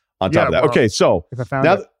 Kevin. On top of that. Okay, so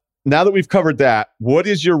now that we've covered that, what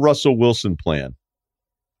is your Russell Wilson plan?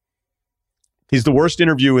 He's the worst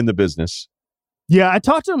interview in the business. Yeah, I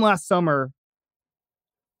talked to him last summer,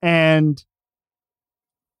 and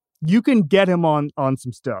you can get him on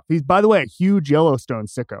some stuff. He's, by the way, a huge Yellowstone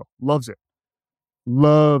sicko. Loves it.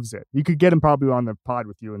 You could get him probably on the pod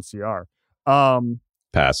with you and CR.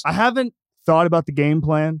 Pass. I haven't thought about the game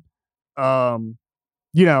plan. I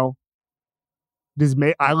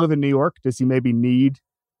live in New York. Does he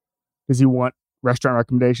want restaurant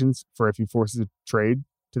recommendations for if he forces a trade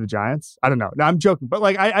to the Giants? I don't know. No, I'm joking, but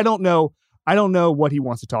like I don't know. I don't know what he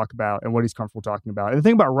wants to talk about and what he's comfortable talking about. And the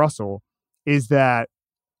thing about Russell is that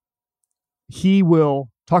he will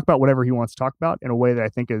talk about whatever he wants to talk about in a way that I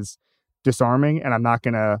think is disarming. And I'm not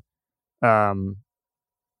gonna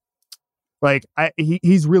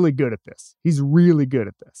he's really good at this.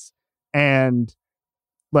 And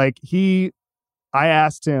like I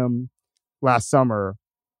asked him last summer,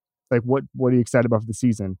 like, what are you excited about for the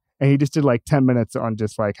season? And he just did like 10 minutes on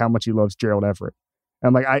just like how much he loves Gerald Everett. And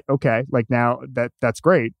I'm like, okay, like now that's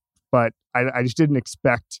great. But I just didn't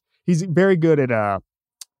expect, he's very good at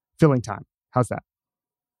filling time. How's that?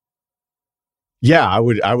 Yeah, I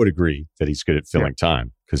would agree that he's good at filling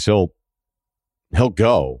time because he'll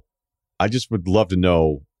go. I just would love to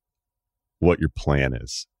know what your plan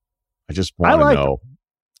is. I just want to know.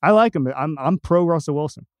 I like him. I'm pro Russell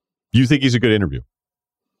Wilson. You think he's a good interview?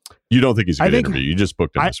 You don't think he's a good interview? You just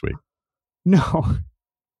booked him this week. No.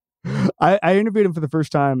 I interviewed him for the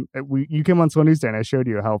first time. You came on Slow News Day and I showed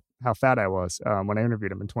you how fat I was when I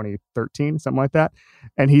interviewed him in 2013, something like that.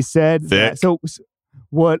 And he said that, so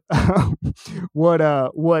what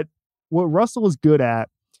Russell is good at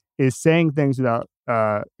is saying things without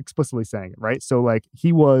explicitly saying it, right? So like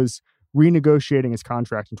he was renegotiating his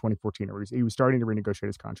contract in 2014, or he was starting to renegotiate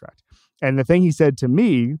his contract. And the thing he said to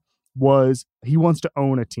me was he wants to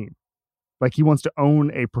own a team. Like he wants to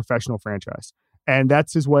own a professional franchise. And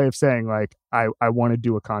that's his way of saying like, I want to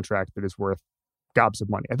do a contract that is worth gobs of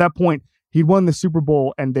money. At that point, he'd won the Super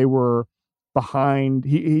Bowl and they were behind.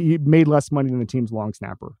 He made less money than the team's long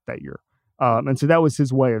snapper that year. And so that was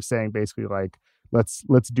his way of saying basically like, let's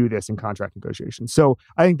do this in contract negotiations. So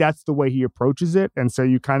I think that's the way he approaches it. And so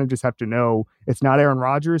you kind of just have to know it's not Aaron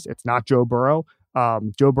Rodgers. It's not Joe Burrow.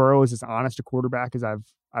 Joe Burrow is as honest a quarterback as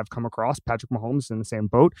I've come across. Patrick Mahomes is in the same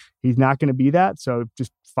boat. He's not going to be that. So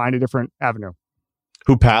just find a different avenue.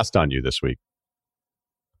 Who passed on you this week?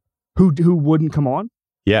 Who wouldn't come on?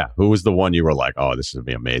 Yeah. Who was the one you were like, oh, this is going to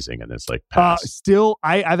be amazing. And it's like, pass. Still,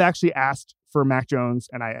 I've actually asked for Mac Jones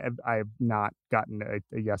and I have not gotten a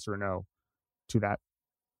yes or no to that.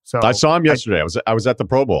 So I saw him yesterday. I was at the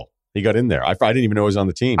Pro Bowl. He got in there. I didn't even know he was on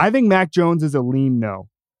the team. I think Mac Jones is a lean no.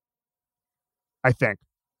 I think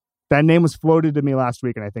that name was floated to me last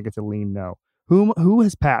week, and I think it's a lean no. Who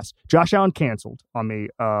has passed? Josh Allen canceled on me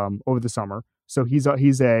over the summer, so he's a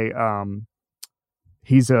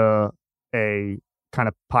kind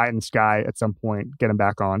of pie in the sky at some point. Get him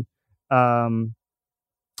back on.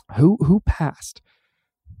 Who passed?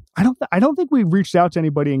 I don't think we reached out to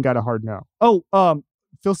anybody and got a hard no. Oh,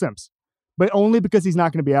 Phil Simms, but only because he's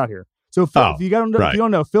not going to be out here. So if you don't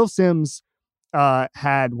know, Phil Simms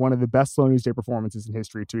had one of the best Slow News Day performances in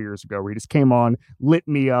history 2 years ago, where he just came on, lit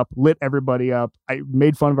me up, lit everybody up. I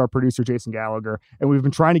made fun of our producer, Jason Gallagher, and we've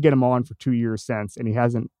been trying to get him on for 2 years since, and he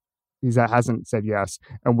hasn't said yes.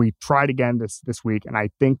 And we tried again this week, and I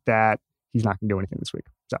think that he's not going to do anything this week.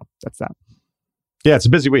 So that's that. Yeah, it's a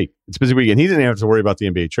busy week. And he didn't have to worry about the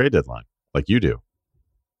NBA trade deadline like you do.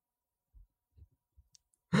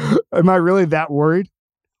 Am I really that worried?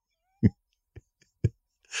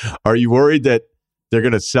 Are you worried that they're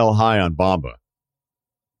going to sell high on Bamba?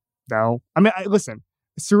 No. I mean, listen,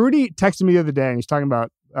 Cerruti texted me the other day and he's talking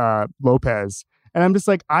about Lopez. And I'm just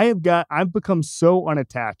like, I've become so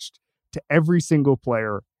unattached to every single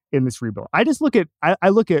player in this rebuild. I just look at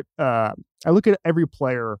every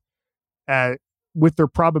player with their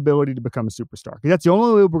probability to become a superstar. Because that's the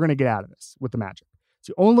only way we're going to get out of this with the Magic.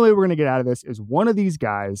 So the only way we're going to get out of this is one of these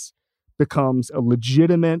guys becomes a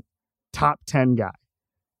legitimate top 10 guy.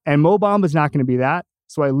 And Mo Bamba's not going to be that.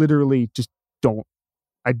 So I literally just don't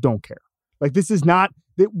care. Like, this is not,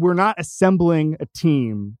 we're not assembling a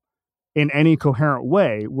team in any coherent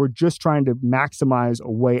way. We're just trying to maximize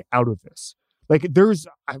a way out of this. Like,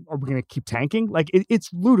 are we going to keep tanking? Like, it's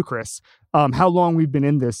ludicrous how long we've been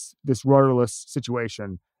in this rudderless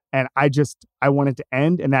situation. And I want it to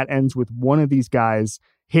end. And that ends with one of these guys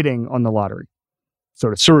hitting on the lottery.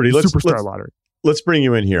 Cerruti, superstar lottery. Let's bring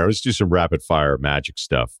you in here. Let's do some rapid fire Magic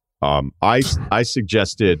stuff. I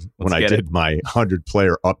suggested when I did my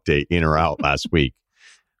 100-player update in or out last week,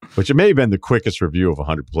 which it may have been the quickest review of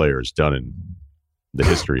 100 players done in the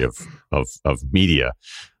history of media.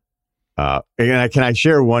 And can I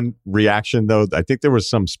share one reaction, though? I think there was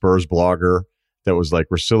some Spurs blogger that was like,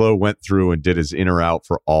 Russillo went through and did his in or out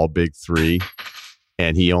for all big three,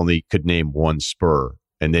 and he only could name one Spur.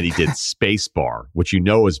 And then he did spacebar, which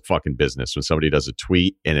is fucking business when somebody does a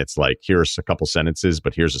tweet and it's like, here's a couple sentences,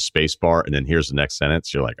 but here's a spacebar, and then here's the next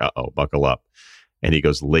sentence. You're like, uh-oh, buckle up. And he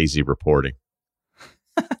goes, lazy reporting.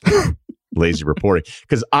 Lazy reporting.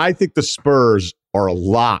 Because I think the Spurs are a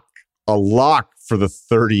lock for the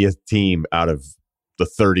 30th team out of the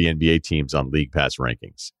 30 NBA teams on League Pass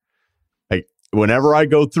rankings. Like, whenever I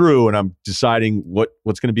go through and I'm deciding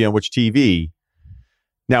what's going to be on which TV.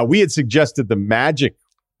 Now, we had suggested the Magic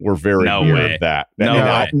were very near that.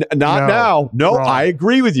 Not now. No, wrong. I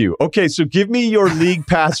agree with you. Okay, so give me your League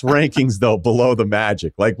Pass rankings, though, below the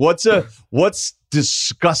Magic. Like, what's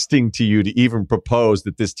disgusting to you to even propose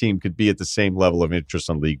that this team could be at the same level of interest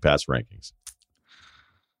on League Pass rankings?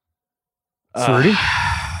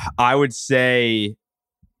 I would say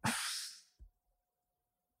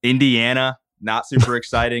Indiana, not super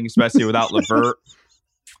exciting, especially without LeVert.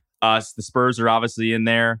 The Spurs are obviously in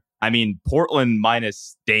there. I mean, Portland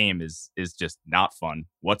minus Dame is just not fun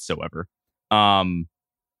whatsoever.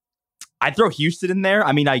 I'd throw Houston in there.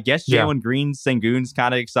 I mean, I guess Jalen Green, Sengun's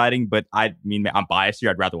kind of exciting, but I'm biased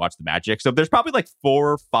here. I'd rather watch the Magic. So there's probably like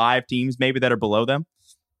 4 or 5 teams maybe that are below them.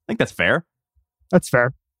 I think that's fair. That's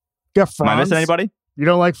fair. You got Franz. Am I missing anybody? You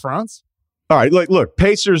don't like Franz? All right, look,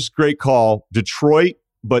 Pacers, great call. Detroit,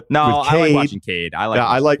 but no, with Cade, I like watching Cade. I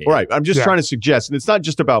like Cade. Right. I'm just trying to suggest, and it's not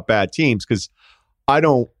just about bad teams, because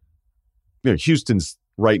Houston's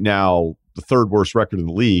right now the 3rd worst record in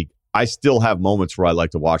the league. I still have moments where I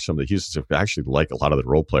like to watch some of the Houston. I actually like a lot of the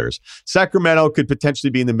role players. Sacramento could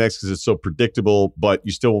potentially be in the mix because it's so predictable, but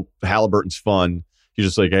Halliburton's fun. You're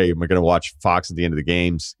just like, hey, am I going to watch Fox at the end of the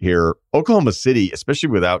games here? Oklahoma City, especially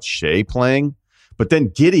without Shea playing, but then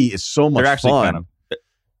Giddey is so much fun.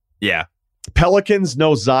 Yeah. Pelicans,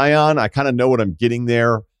 no Zion. I kind of know what I'm getting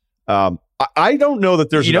there. I don't know that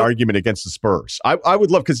there's an argument against the Spurs. I would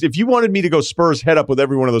love, because if you wanted me to go Spurs head up with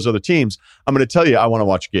every one of those other teams, I'm going to tell you I want to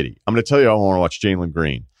watch Giddey. I'm going to tell you I want to watch Jalen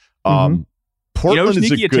Green. Portland is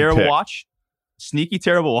a good pick. Sneaky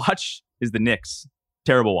terrible watch is the Knicks.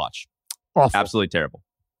 Terrible watch. Awful. Absolutely terrible.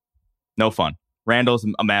 No fun. Randall's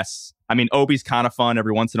a mess. I mean, Obi's kind of fun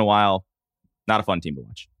every once in a while. Not a fun team to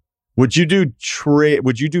watch. Would you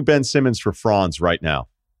do Ben Simmons for Franz right now?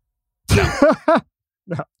 No.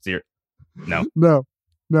 No. Zero. No.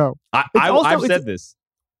 No. I've said this.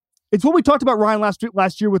 It's what we talked about, Ryan,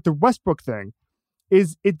 last year with the Westbrook thing.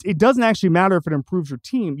 Is it doesn't actually matter if it improves your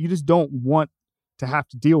team. You just don't want to have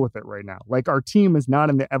to deal with it right now. Like, our team is not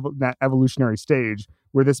in that evolutionary stage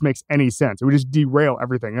where this makes any sense. It would just derail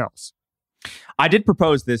everything else. I did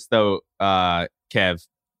propose this, though, Kev.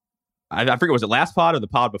 I forget, was it last pod or the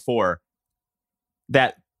pod before,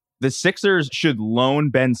 that the Sixers should loan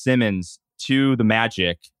Ben Simmons to the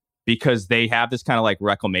Magic because they have this kind of like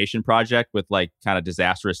reclamation project with like kind of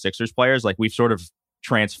disastrous Sixers players. Like, we've sort of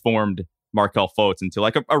transformed Markelle Fultz into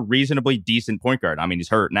like a reasonably decent point guard. I mean, he's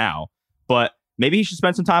hurt now, but maybe he should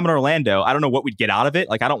spend some time in Orlando. I don't know what we'd get out of it.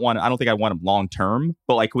 Like, I don't think I want him long term,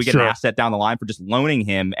 but like, we get an asset down the line for just loaning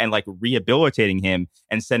him and like rehabilitating him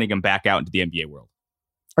and sending him back out into the NBA world.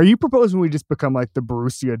 Are you proposing we just become like the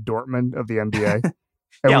Borussia Dortmund of the NBA?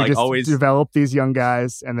 And yeah, we like just always develop these young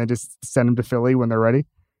guys and then just send them to Philly when they're ready?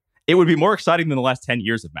 It would be more exciting than the last 10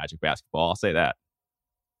 years of Magic basketball. I'll say that.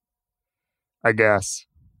 I guess.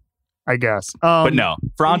 But no,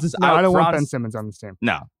 Franz is out. I don't want Ben Simmons on this team.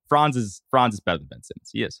 No, Franz is better than Ben Simmons.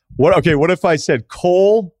 He is. What if I said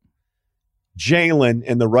Cole, Jalen,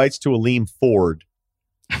 and the rights to Aleem Ford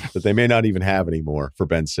that they may not even have anymore for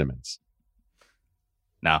Ben Simmons?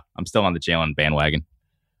 No, I'm still on the Jalen bandwagon.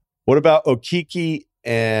 What about Okiki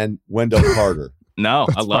and Wendell Carter? No,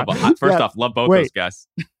 I love love both those guys.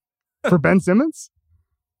 For Ben Simmons?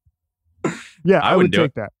 Yeah, I would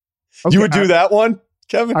take that. Okay, you would do that one,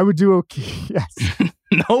 Kevin? I would do Okiki, yes.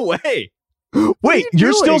 No way. Wait,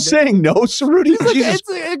 you're still saying no, Cerruti? It's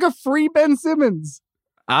like a free Ben Simmons.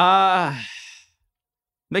 Making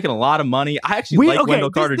a lot of money. I actually like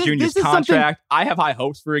Wendell Carter Jr.'s contract. I have high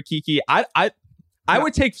hopes for Okiki. I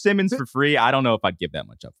would take Simmons for free. I don't know if I'd give that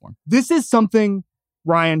much up for him. This is something,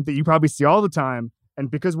 Ryan, that you probably see all the time. And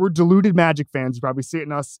because we're deluded Magic fans, you probably see it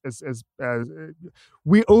in us as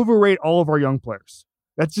we overrate all of our young players.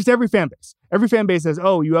 That's just every fan base. Every fan base says,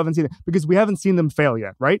 oh, you haven't seen it, because we haven't seen them fail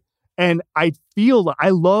yet, right? And I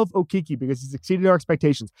love Okiki because he's exceeded our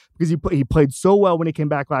expectations, because he played so well when he came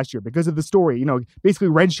back last year because of the story, basically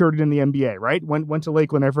redshirted in the NBA, right? Went to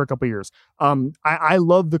Lakeland there for a couple of years. I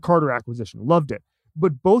love the Carter acquisition. Loved it.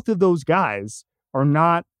 But both of those guys are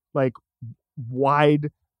not like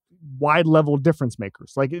wide level difference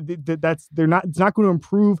makers. Like it's not going to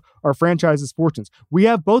improve our franchise's fortunes. We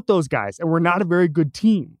have both those guys and we're not a very good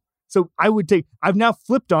team. So I've now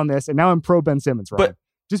flipped on this and now I'm pro Ben Simmons, right? But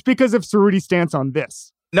just because of Cerruti's stance on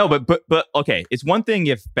this. No, but okay. It's one thing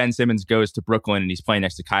if Ben Simmons goes to Brooklyn and he's playing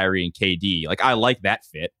next to Kyrie and KD. Like, I like that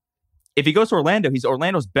fit. If he goes to Orlando, he's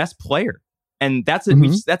Orlando's best player. And that's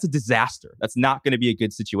a disaster. That's not going to be a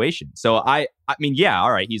good situation. So I mean, yeah,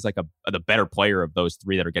 all right. He's like the better player of those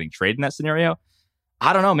three that are getting traded in that scenario.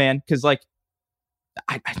 I don't know, man. Because like,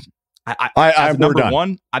 I'm number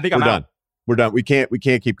one. I think I'm out. We're done. We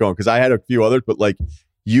can't keep going because I had a few others, but like,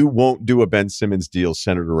 you won't do a Ben Simmons deal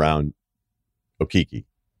centered around Okiki.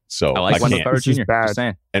 So I like Wendell Carter Jr. Just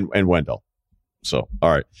saying. And Wendell. So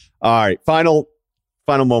all right. Final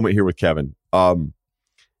moment here with Kevin.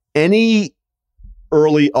 Any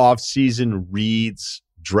early off-season reads,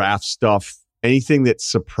 draft stuff, anything that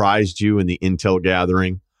surprised you in the intel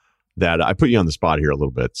gathering? That I put you on the spot here a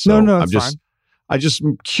little bit. So no, fine. I'm just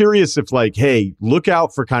curious if like, hey, look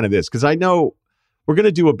out for kind of this, because I know we're going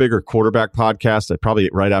to do a bigger quarterback podcast probably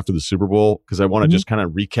right after the Super Bowl, because I want to just kind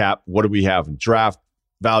of recap what do we have in draft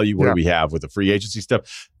value, what do we have with the free agency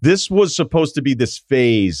stuff. This was supposed to be this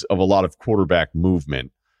phase of a lot of quarterback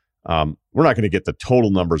movement. We're not going to get the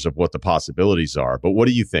total numbers of what the possibilities are, but what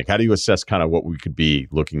do you think? How do you assess kind of what we could be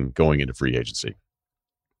going into free agency?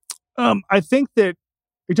 I think that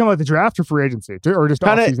you're talking about the draft or free agency, or just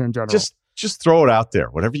off-season in general. Just throw it out there,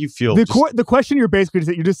 whatever you feel. The question you're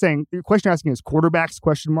just saying, the question you're asking is quarterbacks ?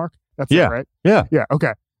 That's it, right? Yeah.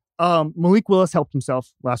 Okay. Malik Willis helped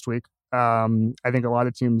himself last week. I think a lot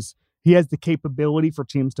of teams, he has the capability for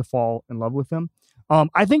teams to fall in love with him.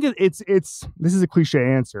 I think it's this is a cliche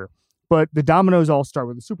answer, but the dominoes all start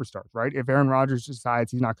with the superstars, right? If Aaron Rodgers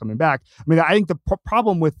decides he's not coming back, I mean, I think the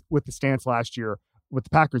problem with the stance last year with the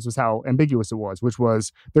Packers was how ambiguous it was, which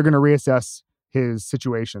was they're going to reassess his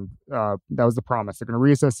situation. That was the promise. They're going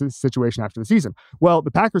to reassess his situation after the season. Well,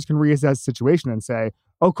 the Packers can reassess the situation and say,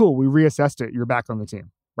 oh, cool, we reassessed it. You're back on the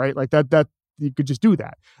team, right? Like that you could just do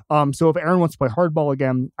that. So if Aaron wants to play hardball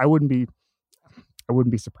again, I wouldn't be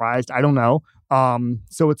surprised. I don't know.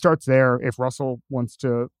 So it starts there. If Russell wants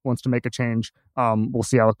to make a change, we'll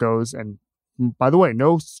see how it goes. And by the way,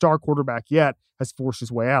 no star quarterback yet has forced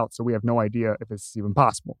his way out, so we have no idea if this is even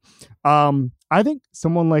possible. I think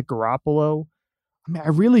someone like Garoppolo, I mean, I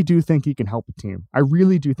really do think he can help a team.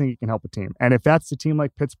 And if that's a team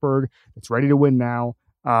like Pittsburgh that's ready to win now,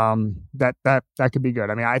 that could be good.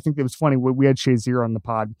 I mean, I think it was funny. We had Shazier on the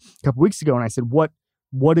pod a couple weeks ago, and I said, what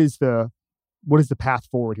is the path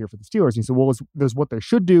forward here for the Steelers? And he said, well, there's what they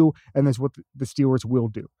should do, and there's what the Steelers will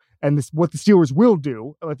do. And what the Steelers will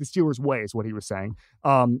do, like the Steelers way is what he was saying,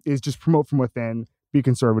 is just promote from within, be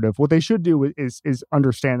conservative. What they should do is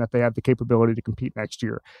understand that they have the capability to compete next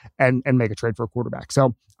year and make a trade for a quarterback.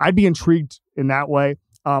 So I'd be intrigued in that way.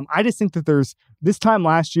 I just think that this time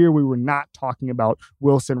last year, we were not talking about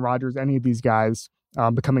Wilson, Rodgers, any of these guys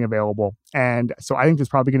becoming available. And so I think there's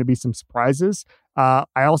probably going to be some surprises. I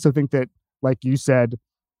also think that like you said,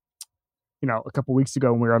 a couple weeks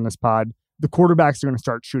ago when we were on this pod, the quarterbacks are going to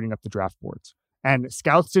start shooting up the draft boards. And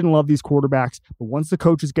scouts didn't love these quarterbacks, but once the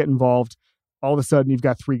coaches get involved, all of a sudden you've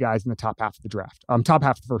got 3 guys in the top half of the draft, top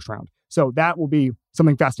half of the first round. So that will be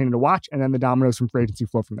something fascinating to watch. And then the dominoes from free agency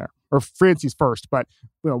flow from there, or free agency's first. But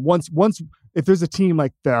once if there's a team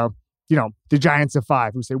like the Giants of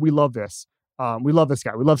 5 who say, we love this. We love this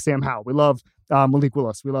guy. We love Sam Howell. We love Malik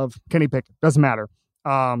Willis. We love Kenny Pickett. Doesn't matter.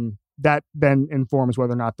 That then informs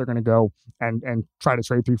whether or not they're going to go and try to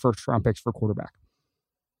trade 3 first-round picks for quarterback.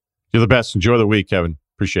 You're the best. Enjoy the week, Kevin.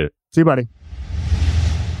 Appreciate it. See you, buddy.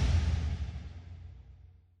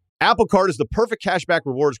 Apple Card is the perfect cashback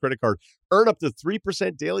rewards credit card. Earn up to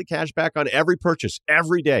 3% daily cashback on every purchase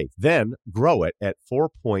every day. Then grow it at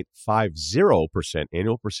 4.50%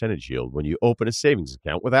 annual percentage yield when you open a savings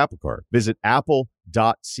account with Apple Card. Visit apple.co/card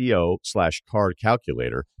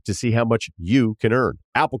calculator to see how much you can earn.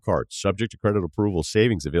 Apple Card, subject to credit approval,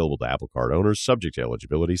 savings available to Apple Card owners, subject to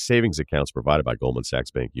eligibility, savings accounts provided by Goldman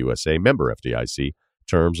Sachs Bank USA, member FDIC.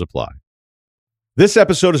 Terms apply. This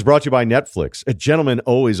episode is brought to you by Netflix. A gentleman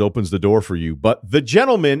always opens the door for you, but the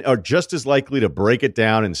gentlemen are just as likely to break it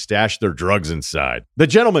down and stash their drugs inside. The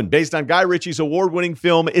Gentleman, based on Guy Ritchie's award-winning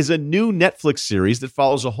film, is a new Netflix series that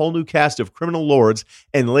follows a whole new cast of criminal lords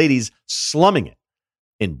and ladies slumming it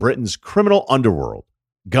in Britain's criminal underworld.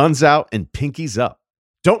 Guns out and pinkies up.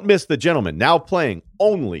 Don't miss The Gentleman, now playing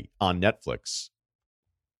only on Netflix.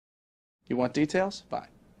 You want details? Fine.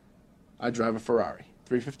 I drive a Ferrari,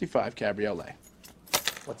 355 Cabriolet.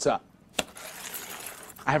 What's up?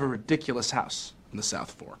 I have a ridiculous house in the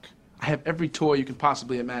South Fork. I have every toy you can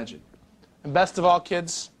possibly imagine. And best of all,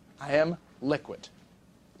 kids, I am liquid.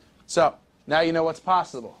 So, now you know what's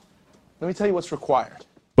possible. Let me tell you what's required.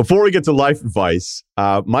 Before we get to life advice,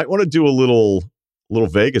 might want to do a little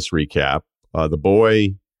Vegas recap. The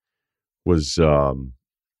boy was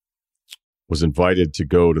invited to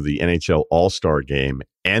go to the NHL All-Star Game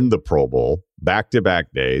and the Pro Bowl,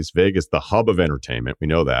 back-to-back days. Vegas, the hub of entertainment. We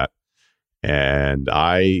know that. And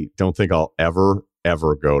I don't think I'll ever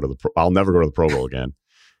go to I'll never go to the Pro Bowl again.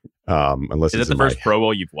 Unless Is it the first Pro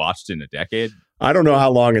Bowl you've watched in a decade? I don't know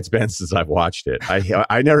how long it's been since I've watched it. I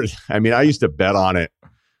used to bet on it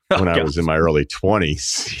when I was in my early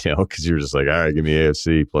 20s, because you're just like, all right, give me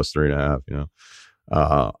AFC plus 3.5,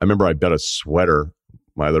 I remember I bet a sweater.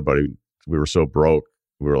 My other buddy, we were so broke,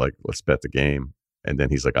 we were like, let's bet the game. And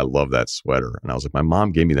then he's like, I love that sweater. And I was like, my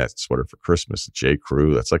mom gave me that sweater for Christmas, J.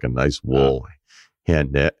 Crew. That's like a nice wool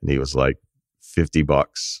hand knit. And he was like,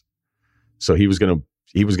 $50. So he was going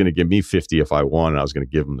to give me 50 if I won. And I was going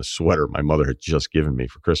to give him the sweater my mother had just given me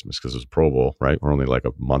for Christmas because it was Pro Bowl, right? We're only like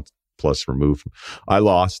a month plus removed. I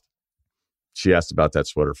lost. She asked about that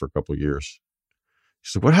sweater for a couple of years.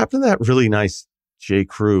 She's like, what happened to that really nice J.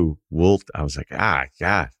 Crew wool? I was like,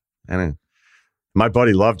 God. And my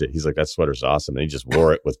buddy loved it. He's like, that sweater's awesome. And he just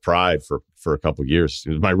wore it with pride for a couple of years. It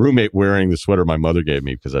was my roommate wearing the sweater my mother gave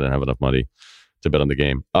me because I didn't have enough money to bet on the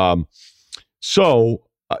game. So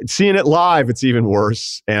seeing it live, it's even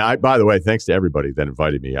worse. And by the way, thanks to everybody that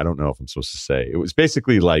invited me. I don't know if I'm supposed to say. It was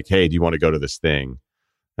basically like, hey, do you want to go to this thing?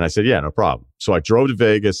 And I said, yeah, no problem. So I drove to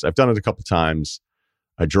Vegas. I've done it a couple times.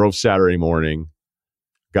 I drove Saturday morning,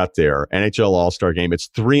 got there. NHL All-Star Game. It's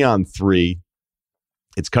 3-on-3.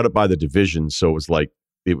 It's cut up by the division, so it was like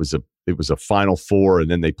it was a Final Four,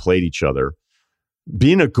 and then they played each other.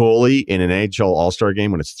 Being a goalie in an NHL All-Star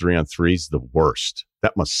Game when it's 3-on-3 is the worst.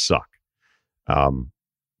 That must suck.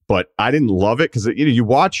 But I didn't love it because you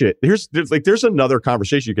watch it. There's another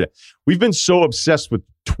conversation you could have. We've been so obsessed with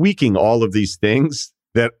tweaking all of these things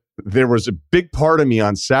that there was a big part of me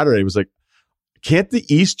on Saturday. It was like, can't the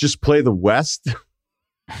East just play the West?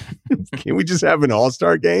 Can we just have an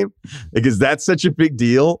all-star game? Because that's such a big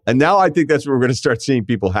deal. And now I think that's what we're going to start seeing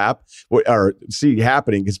people see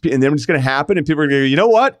happening. And then it's going to happen and people are going to go, you know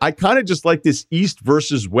what? I kind of just like this East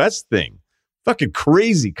versus West thing. Fucking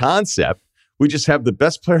crazy concept. We just have the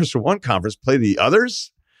best players for one conference play the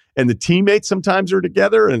others. And the teammates sometimes are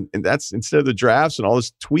together. And that's instead of the drafts and all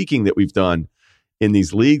this tweaking that we've done in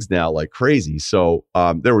these leagues now like crazy. So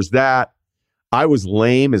there was that. I was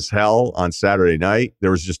lame as hell on Saturday night.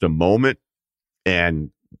 There was just a moment and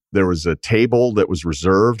there was a table that was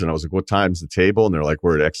reserved. And I was like, what time's the table? And they're like,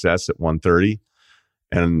 we're at XS at 1:30.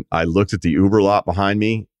 And I looked at the Uber lot behind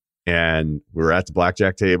me and we were at the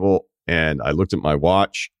blackjack table. And I looked at my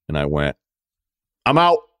watch and I went, I'm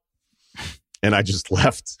out. And I just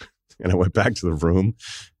left and I went back to the room,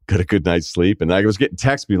 got a good night's sleep. And I was getting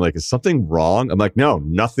texts being like, is something wrong? I'm like, no,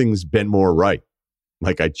 nothing's been more right.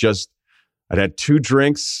 Like I'd had 2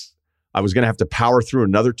 drinks. I was going to have to power through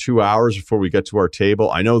another 2 hours before we get to our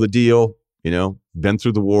table. I know the deal. been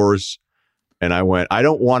through the wars. And I went, I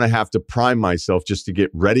don't want to have to prime myself just to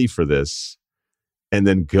get ready for this and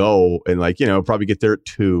then go and probably get there at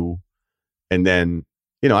 2. And then,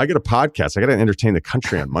 I get a podcast. I got to entertain the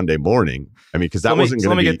country on Monday morning. I mean, because that wasn't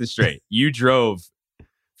going to be. Let me get this straight. You drove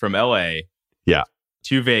from LA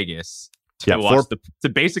to Vegas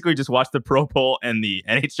to basically just watch the Pro Bowl and the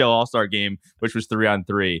NHL All-Star game, which was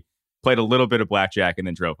 3-on-3, played a little bit of blackjack and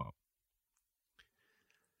then drove home.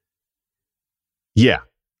 Yeah.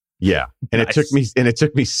 And nice. it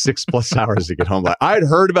took me 6+ hours to get home. I had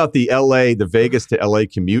heard about the Vegas to LA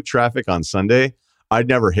commute traffic on Sunday. I'd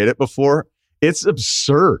never hit it before. It's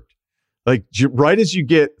absurd. Like right as you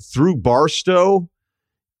get through Barstow,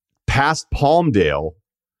 past Palmdale,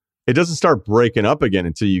 it doesn't start breaking up again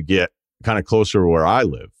until you get kind of closer to where I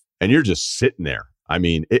live. And you're just sitting there. I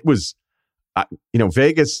mean, it was,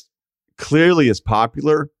 Vegas clearly is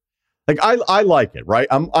popular. Like I like it, right?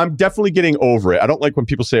 I'm definitely getting over it. I don't like when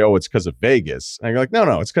people say, "Oh, it's because of Vegas." And you're like,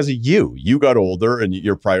 no, it's because of you. You got older and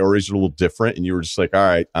your priorities are a little different, and you were just like, "All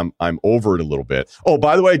right, I'm over it a little bit." Oh,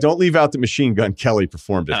 by the way, don't leave out that Machine Gun Kelly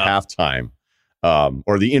performed at halftime,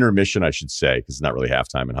 or the intermission, I should say, because it's not really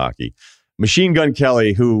halftime in hockey. Machine Gun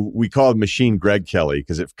Kelly, who we called Machine Greg Kelly,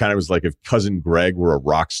 because it kind of was like if Cousin Greg were a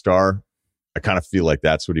rock star. I kind of feel like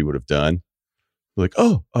that's what he would have done. Like,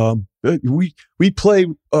 we play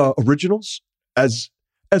originals as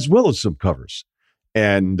well as some covers.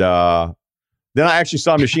 And then I actually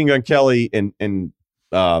saw Machine Gun Kelly and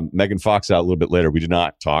Megan Fox out a little bit later. We did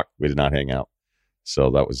not talk. We did not hang out.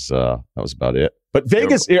 So that was about it. But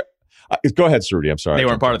Vegas, go ahead, Cerruti. I'm sorry. They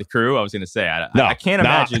weren't part of the crew. I was going to say, I can't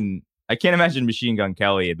imagine. I can't imagine Machine Gun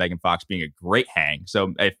Kelly and Megan Fox being a great hang.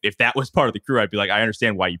 So if that was part of the crew, I'd be like, I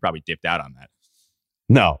understand why you probably dipped out on that.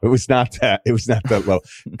 No, it was not that. It was not that low.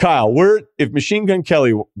 Kyle, if Machine Gun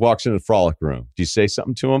Kelly walks into the Frolic Room, do you say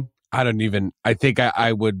something to him? I think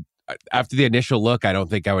I would, after the initial look, I don't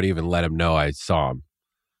think I would even let him know I saw him.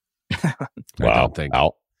 Wow. I don't think.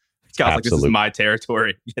 Out. Scott's like, this is my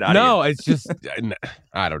territory. Get out of here. It's just,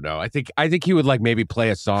 I don't know. I think he would like maybe play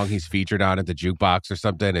a song he's featured on at the jukebox or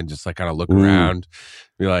something and just like kind of look around,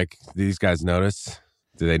 be like, these guys notice?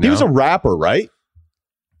 Do they know? He was a rapper, right?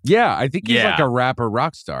 Yeah, I think he's like a rapper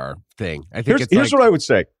rock star thing. I think here's what I would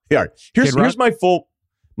say. Yeah, here's my full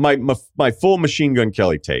Machine Gun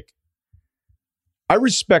Kelly take. I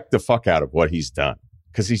respect the fuck out of what he's done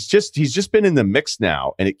because he's just been in the mix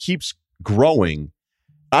now and it keeps growing.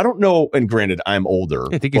 I don't know, and granted, I'm older.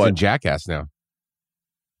 I think he's in Jackass now.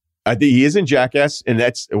 I think he is in Jackass, and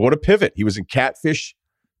that's what a pivot. He was in Catfish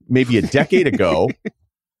maybe a decade ago.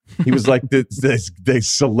 He was like the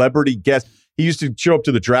celebrity guest. He used to show up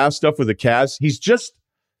to the draft stuff with the Cavs.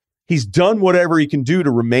 He's done whatever he can do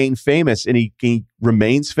to remain famous, and he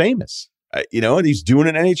remains famous. And he's doing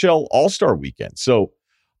an NHL All-Star weekend. So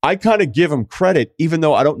I kind of give him credit, even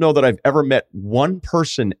though I don't know that I've ever met one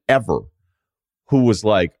person ever who was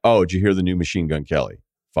like, "Oh, did you hear the new Machine Gun Kelly?"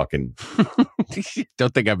 Fucking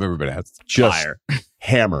don't think I've ever been asked. Just fire.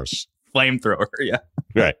 Hammers. Flamethrower, yeah.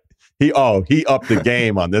 Right. He upped the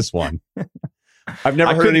game on this one. I've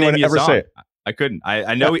never heard anyone ever say it. I couldn't.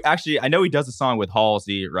 I know he does a song with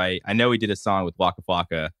Halsey, right? I know he did a song with Waka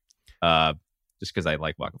Flocka, just because I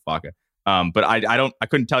like Waka Flocka. But I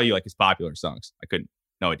couldn't tell you like his popular songs. I couldn't.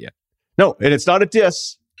 No idea. No, and it's not a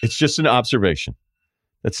diss. It's just an observation.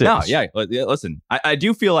 That's it. No, yeah. Listen, I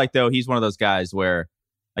do feel like though he's one of those guys where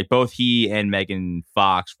like both he and Megan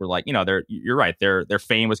Fox were like, you're right. Their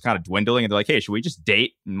fame was kind of dwindling, and they're like, hey, should we just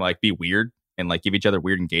date and like be weird and like give each other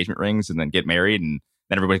weird engagement rings and then get married and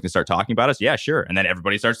then everybody can start talking about us? Yeah, sure. And then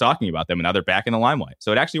everybody starts talking about them, and now they're back in the limelight.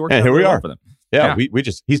 So it actually worked out here we well are for them. Yeah, we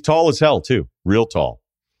just he's tall as hell too, real tall.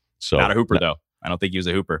 So not a hooper though. I don't think he was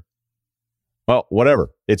a hooper. Well,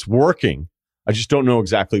 whatever. It's working. I just don't know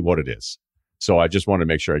exactly what it is. So I just wanted to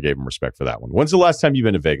make sure I gave him respect for that one. When's the last time you've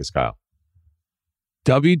been to Vegas, Kyle?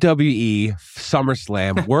 WWE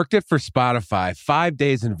SummerSlam. Worked it for Spotify. 5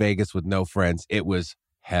 days in Vegas with no friends. It was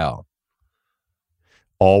hell.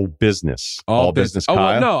 All business. All business, Kyle? Oh,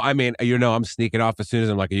 well, no. I mean, I'm sneaking off as soon as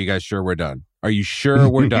I'm like, are you guys sure we're done? Are you sure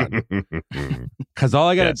we're done? Because all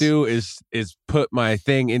I got to do is put my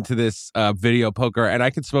thing into this video poker, and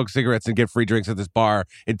I can smoke cigarettes and get free drinks at this bar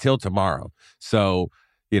until tomorrow. So,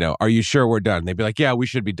 are you sure we're done? They'd be like, yeah, we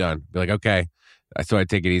should be done. Be like, okay. So I'd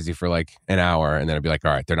take it easy for like an hour, and then I'd be like,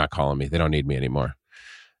 all right, they're not calling me. They don't need me anymore.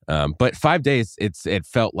 But 5 days, it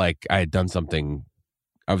felt like I had done something.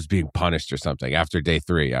 I was being punished or something. After day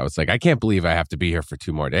 3, I was like, I can't believe I have to be here for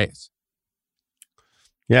 2 more days.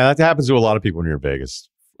 Yeah, that happens to a lot of people when you're in Vegas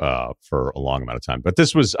for a long amount of time. But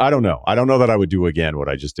this was, I don't know. I don't know that I would do again what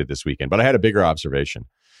I just did this weekend. But I had a bigger observation.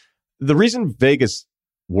 the reason Vegas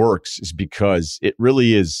works is because it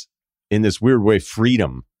really is, in this weird way,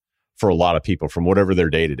 freedom for a lot of people from whatever their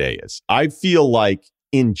day-to-day is. I feel like,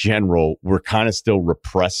 in general, we're kind of still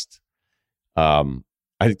repressed.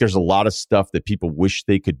 I think there's a lot of stuff that people wish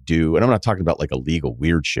they could do. And I'm not talking about like illegal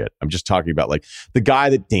weird shit. I'm just talking about like the guy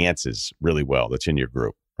that dances really well that's in your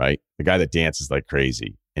group, right? The guy that dances like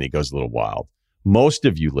crazy and he goes a little wild. Most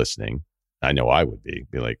of you listening, I know I would be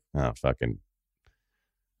like, oh, fucking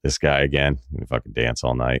this guy again. And fucking dance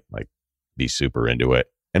all night, like be super into it.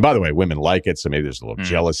 And by the way, women like it. So maybe there's a little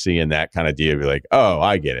jealousy in that kind of deal. Be like, oh,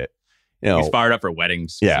 I get it. You know, he's fired up for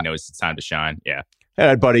weddings. Yeah. He knows it's time to shine. Yeah.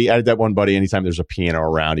 And I had that one buddy, anytime there's a piano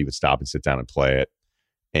around, he would stop and sit down and play it.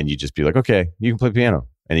 And you'd just be like, okay, you can play piano.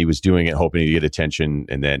 And he was doing it, hoping to get attention.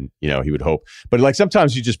 And then, you know, he would hope. But like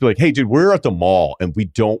sometimes you just be like, hey, dude, we're at the mall and we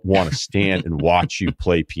don't want to stand and watch you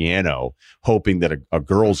play piano, hoping that a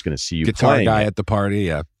girl's going to see you guitar playing guy it. at the party.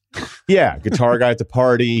 Yeah. Yeah. Guitar guy at the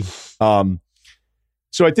party.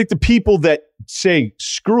 So I think the people that say,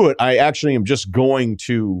 screw it, I actually am just going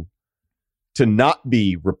to not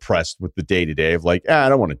be repressed with the day-to-day of like, I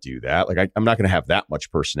don't want to do that. Like, I'm not going to have that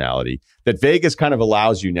much personality. That Vegas kind of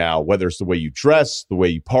allows you now, whether it's the way you dress, the way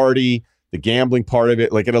you party, the gambling part of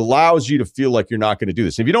it, like it allows you to feel like you're not going to do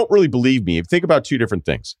this. If you don't really believe me, think about two different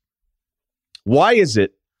things. Why is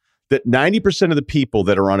it that 90% of the people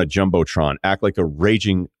that are on a Jumbotron act like a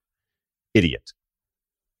raging idiot?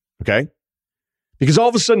 Okay? Because all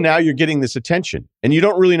of a sudden now you're getting this attention and you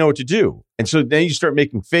don't really know what to do. And so then you start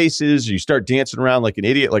making faces, or you start dancing around like an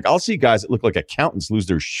idiot. Like I'll see guys that look like accountants lose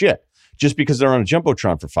their shit just because they're on a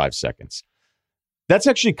Jumbotron for 5 seconds. That's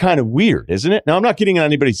actually kind of weird, isn't it? Now, I'm not getting on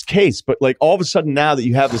anybody's case, but like all of a sudden now that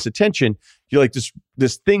you have this attention, you're like this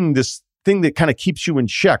thing that kind of keeps you in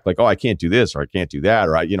check. Like, oh, I can't do this or I can't do that,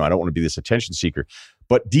 or I don't want to be this attention seeker.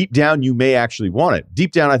 But deep down, you may actually want it.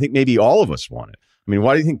 Deep down, I think maybe all of us want it. I mean,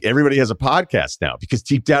 why do you think everybody has a podcast now? Because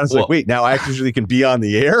deep down, it's like, wait, now I actually can be on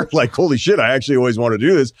the air? Like, holy shit, I actually always wanted to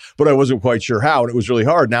do this, but I wasn't quite sure how, and it was really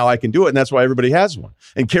hard. Now I can do it, and that's why everybody has one.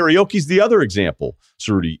 And karaoke's the other example.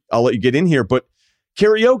 So, Rudy, I'll let you get in here, but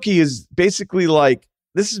karaoke is basically like,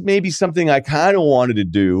 this is maybe something I kind of wanted to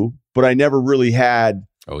do, but I never really had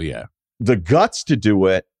the guts to do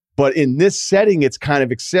it. But in this setting, it's kind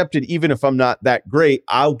of accepted. Even if I'm not that great,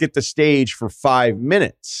 I'll get the stage for 5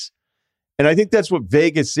 minutes. And I think that's what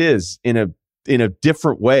Vegas is in a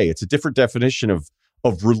different way. It's a different definition of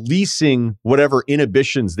releasing whatever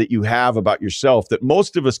inhibitions that you have about yourself that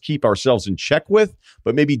most of us keep ourselves in check with.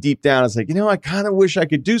 But maybe deep down, it's like, I kind of wish I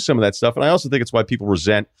could do some of that stuff. And I also think it's why people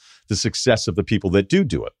resent the success of the people that do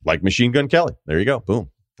it, like Machine Gun Kelly. There you go. Boom.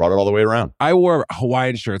 Brought it all the way around. I wore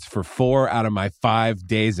Hawaiian shirts for 4 out of my 5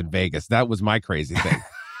 days in Vegas. That was my crazy thing.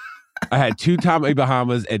 I had 2 Tommy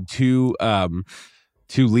Bahamas and 2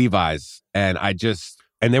 Levi's. And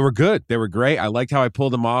they were good. They were great. I liked how I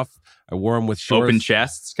pulled them off. I wore them with shorts. Open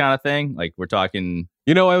chests kind of thing. Like we're talking.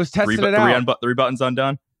 I was testing it out. 3 buttons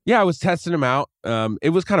undone. Yeah, I was testing them out.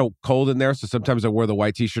 It was kind of cold in there, so sometimes I wore the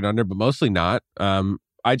white t-shirt under, but mostly not.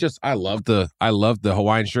 I loved the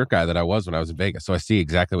Hawaiian shirt guy that I was when I was in Vegas. So I see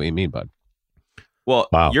exactly what you mean, bud. Well,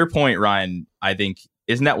 Your point, Ryan, I think,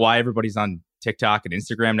 isn't that why everybody's on TikTok and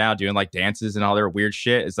Instagram now doing like dances and all their weird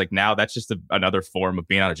shit? It's like now that's just another form of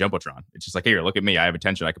being on a Jumbotron. It's just like, here, look at me. I have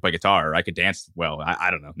attention. I can play guitar, or I could dance well.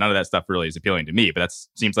 I don't know. None of that stuff really is appealing to me, but that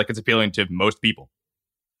seems like it's appealing to most people.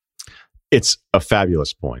 It's a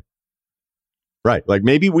fabulous point. Right. Like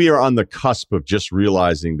maybe we are on the cusp of just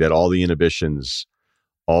realizing that all the inhibitions,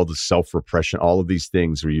 all the self-repression, all of these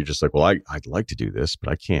things where you're just like, well, I'd like to do this,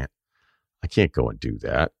 but I can't go and do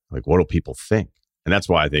that. Like, what do people think? And that's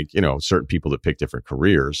why I think, certain people that pick different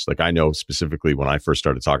careers, like I know specifically when I first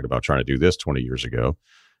started talking about trying to do this 20 years ago.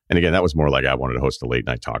 And again, that was more like I wanted to host a late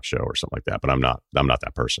night talk show or something like that, but I'm not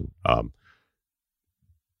that person.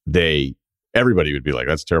 Everybody would be like,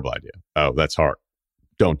 that's a terrible idea. Oh, that's hard.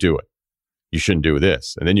 Don't do it. You shouldn't do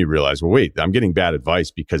this. And then you realize, well, wait, I'm getting bad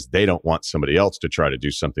advice because they don't want somebody else to try to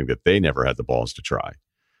do something that they never had the balls to try.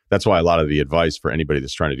 That's why a lot of the advice for anybody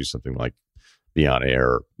that's trying to do something like be on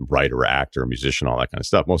air, writer, actor, musician, all that kind of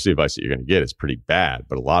stuff, most of the advice that you're going to get is pretty bad,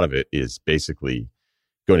 but a lot of it is basically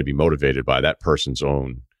going to be motivated by that person's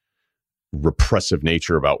own repressive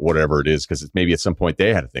nature about whatever it is, because maybe at some point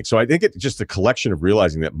they had a thing. So I think it's just a collection of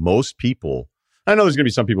realizing that most people, I know there's going to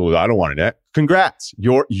be some people who I don't want any of that. Congrats.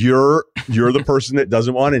 You're the person that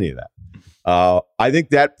doesn't want any of that. I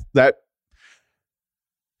think that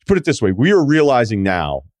put it this way, we are realizing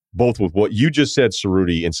now, both with what you just said,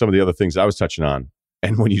 Cerruti, and some of the other things I was touching on,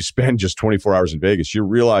 and when you spend just 24 hours in Vegas, you're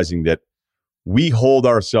realizing that we hold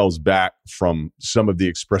ourselves back from some of the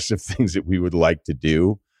expressive things that we would like to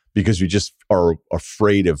do because we just are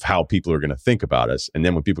afraid of how people are going to think about us. And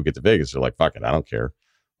then when people get to Vegas, they're like, fuck it, I don't care.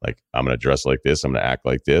 Like, I'm going to dress like this. I'm going to act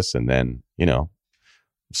like this. And then,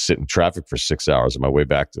 sit in traffic for 6 hours on my way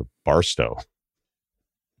back to Barstow.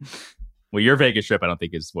 Well, your Vegas trip, I don't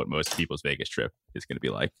think is what most people's Vegas trip is going to be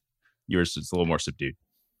like. Yours is a little more subdued.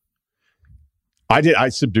 I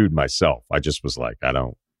subdued myself. I just was like,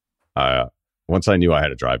 once I knew I had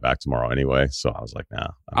to drive back tomorrow anyway. So I was like, nah.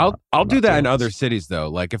 I'll do that in other cities though.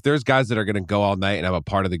 Like if there's guys that are going to go all night and I'm a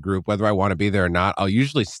part of the group, whether I want to be there or not, I'll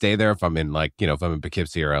usually stay there if I'm in if I'm in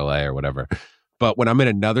Poughkeepsie or LA or whatever. But when I'm in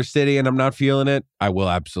another city and I'm not feeling it, I will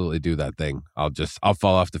absolutely do that thing. I'll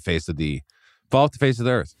fall off the face of the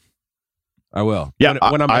earth. I will. Yeah,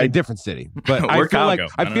 when I'm in a different city. But I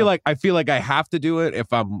feel like I have to do it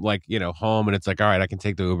if I'm home and it's like, all right, I can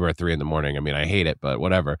take the Uber at 3 a.m. I mean, I hate it, but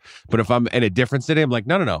whatever. But if I'm in a different city, I'm like,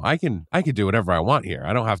 no, I can do whatever I want here.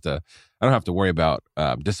 I don't have to worry about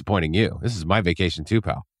disappointing you. This is my vacation too,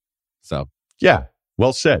 pal. So yeah,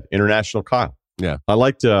 well said, International Kyle. Yeah, I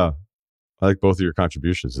like both of your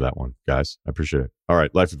contributions to that one, guys. I appreciate it. All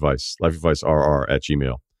right, life advice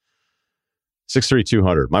rr@gmail.com.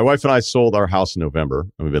 63200. My wife and I sold our house in November,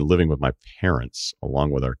 and we've been living with my parents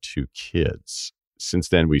along with our 2 kids. Since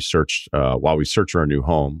then, we searched while we search our new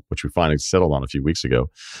home, which we finally settled on a few weeks ago.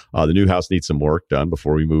 The new house needs some work done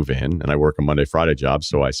before we move in, and I work a Monday, Friday job,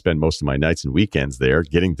 so I spend most of my nights and weekends there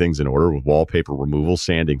getting things in order with wallpaper removal,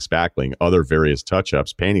 sanding, spackling, other various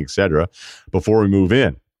touch-ups, painting, etc. before we move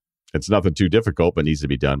in. It's nothing too difficult, but needs to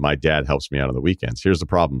be done. My dad helps me out on the weekends. Here's the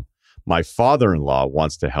problem. My father-in-law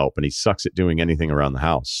wants to help, and he sucks at doing anything around the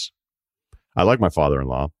house. I like my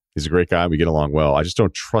father-in-law. He's a great guy. We get along well. I just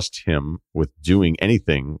don't trust him with doing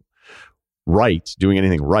anything right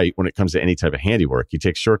when it comes to any type of handiwork. He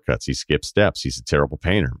takes shortcuts. He skips steps. He's a terrible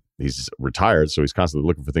painter. He's retired, so he's constantly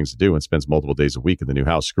looking for things to do and spends multiple days a week in the new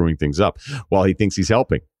house screwing things up while he thinks he's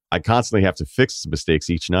helping. I constantly have to fix his mistakes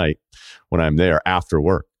each night when I'm there after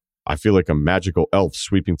work. I feel like a magical elf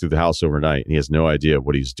sweeping through the house overnight, and he has no idea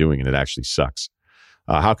what he's doing, and it actually sucks.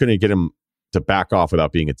 How can I get him to back off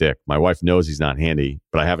without being a dick? My wife knows he's not handy,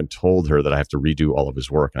 but I haven't told her that I have to redo all of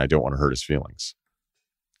his work, and I don't want to hurt his feelings.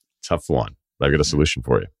 Tough one, but I've got a solution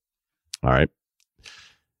for you. All right.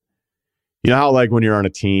 You know how when you're on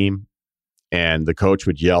a team and the coach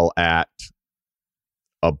would yell at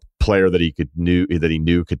a player that he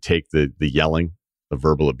knew could take the yelling, the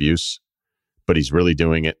verbal abuse, but he's really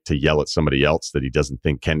doing it to yell at somebody else that he doesn't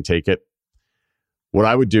think can take it? What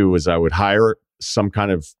I would do is I would hire some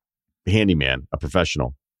kind of handyman, a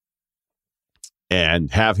professional,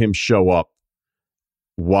 and have him show up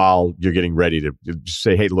while you're getting ready to just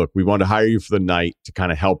say, hey, look, we want to hire you for the night to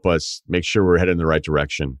kind of help us make sure we're headed in the right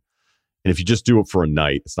direction. And if you just do it for a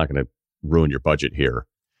night, it's not going to ruin your budget here.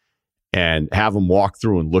 And have him walk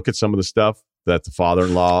through and look at some of the stuff that the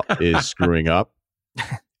father-in-law is screwing up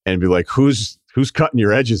and be like, who's cutting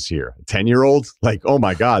your edges here? A 10-year-old? Like, oh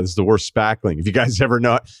my God, this is the worst spackling. If you guys ever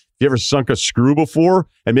sunk a screw before?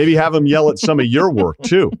 And maybe have them yell at some of your work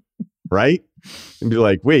too, right? And be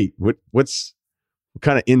like, wait, what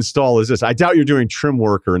kind of install is this? I doubt you're doing trim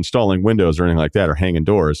work or installing windows or anything like that or hanging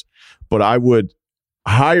doors, but I would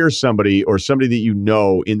hire somebody or somebody that you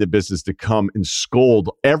know in the business to come and scold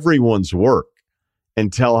everyone's work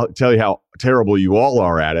and tell you how terrible you all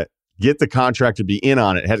are at it. Get the contractor to be in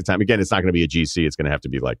on it ahead of time. Again, it's not going to be a GC. It's going to have to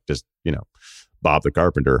be Bob the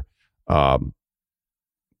carpenter.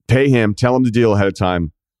 Pay him, tell him the deal ahead of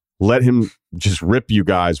time. Let him just rip you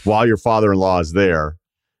guys while your father-in-law is there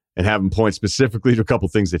and have him point specifically to a couple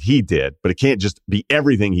things that he did. But it can't just be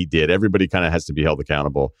everything he did. Everybody kind of has to be held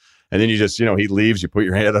accountable. And then you just, he leaves, you put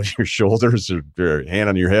your hand on your shoulders or your hand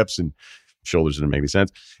on your hips, and shoulders didn't make any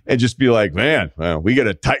sense. And just be like, man, we got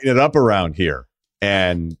to tighten it up around here.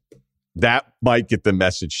 And that might get the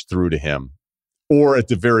message through to him, or at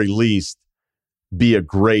the very least, be a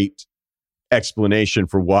great explanation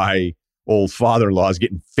for why old father-in-law is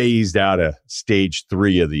getting phased out of stage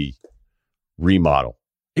 3 of the remodel.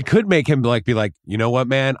 It could make him be like, you know what,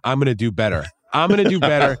 man, I'm going to do better. I'm going to do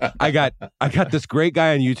better. I got this great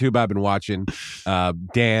guy on YouTube I've been watching,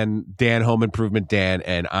 Dan Home Improvement Dan,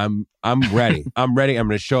 and I'm ready. I'm ready. I'm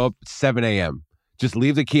going to show up at 7 a.m. Just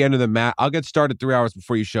leave the key under the mat. I'll get started 3 hours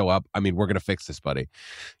before you show up. I mean, we're going to fix this, buddy.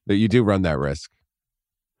 But you do run that risk.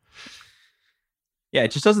 Yeah,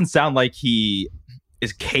 it just doesn't sound like he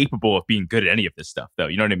is capable of being good at any of this stuff, though.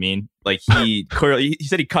 You know what I mean? Like he clearly, he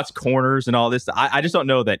said he cuts corners and all this. I just don't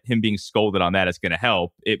know that him being scolded on that is going to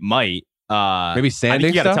help. It might. Maybe sanding I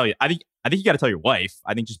think you got to stuff? tell you. I think you got to tell your wife.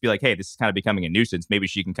 I think just be like, hey, this is kind of becoming a nuisance. Maybe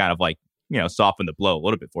she can kind of soften the blow a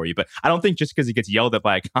little bit for you. But I don't think just because he gets yelled at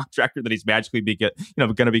by a contractor that he's magically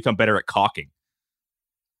going to become better at caulking.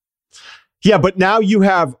 Yeah, but now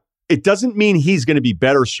it doesn't mean he's going to be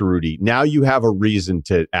better, Cerruti. Now you have a reason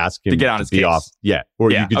to ask him to get on his be case. off. Yeah.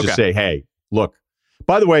 Or you could just say, hey, look,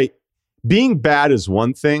 by the way, being bad is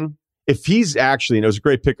one thing. If he's actually, and it was a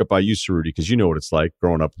great pickup by you, Cerruti, because you know what it's like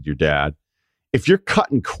growing up with your dad. If you're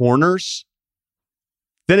cutting corners,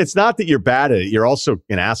 then it's not that you're bad at it. You're also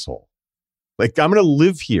an asshole. Like, I'm going to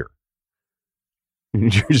live here.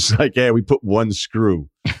 And you're just like, hey, we put one screw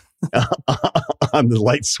on the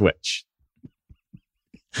light switch.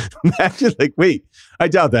 Imagine, like, wait, I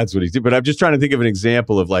doubt that's what he's doing, but I'm just trying to think of an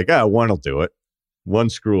example of like, one will do it. One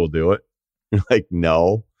screw will do it. You're like,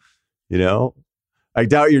 no, I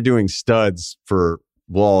doubt you're doing studs for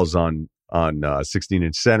walls on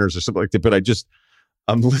 16-inch centers or something like that. But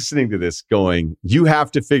I'm listening to this going, you have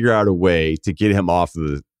to figure out a way to get him off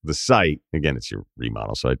of the site. Again, it's your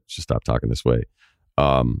remodel, so I should stop talking this way.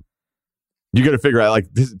 You got to figure out, like,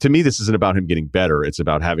 to me, this isn't about him getting better. It's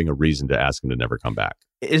about having a reason to ask him to never come back.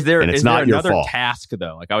 Is there another task,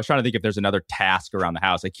 though? Like, I was trying to think if there's another task around the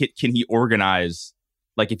house. Like, can he organize,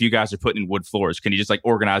 like, if you guys are putting in wood floors, can he just, like,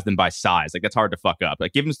 organize them by size? Like, that's hard to fuck up.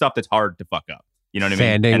 Like, give him stuff that's hard to fuck up. You know what I mean?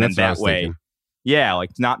 Sanding, and then that's what I that was way, thinking. yeah, like,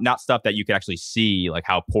 not stuff that you could actually see, like,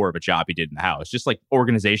 how poor of a job he did in the house. Just, like,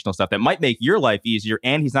 organizational stuff that might make your life easier,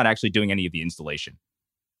 and he's not actually doing any of the installation.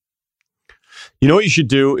 You know what you should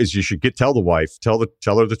do is you should tell the wife, tell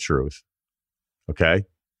her the truth. Okay.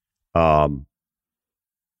 And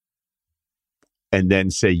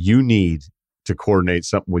then say you need to coordinate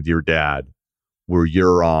something with your dad where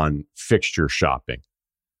you're on fixture shopping.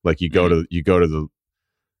 Like you go to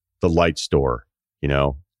the light store, you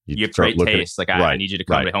have great taste. Like, I need you to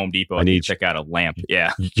come to Home Depot and check out a lamp.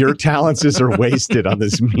 Yeah. Your talents are wasted on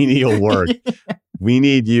this menial work. We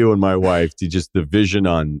need you and my wife to just the vision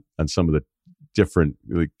on some of the different,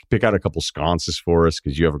 like, pick out a couple sconces for us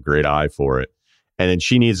because you have a great eye for it. And then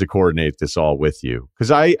she needs to coordinate this all with you. Because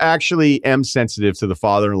I actually am sensitive to the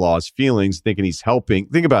father-in-law's feelings, thinking he's helping.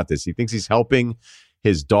 Think about this. He thinks he's helping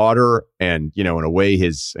his daughter and, in a way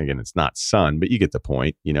again, it's not son, but you get the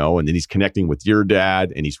point, and then he's connecting with your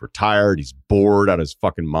dad and he's retired. He's bored out of his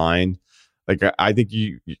fucking mind. Like, I think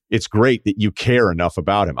it's great that you care enough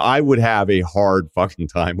about him. I would have a hard fucking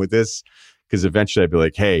time with this because eventually I'd be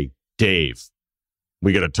like, hey, Dave,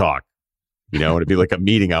 we got to talk. And it'd be like a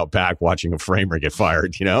meeting out back watching a framer get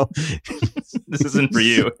fired, This isn't for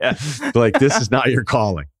you. Yeah. Like, this is not your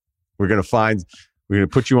calling. We're going to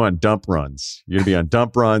put you on dump runs. You're going to be on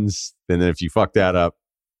dump runs. And then if you fuck that up,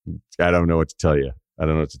 I don't know what to tell you.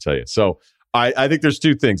 So I think there's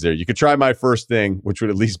two things there. You could try my first thing, which would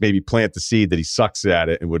at least maybe plant the seed that he sucks at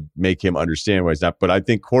it and would make him understand why he's not. But I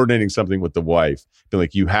think coordinating something with the wife, be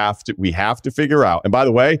like, we have to figure out. And by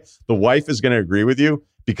the way, the wife is going to agree with you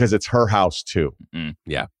because it's her house too. Mm-hmm.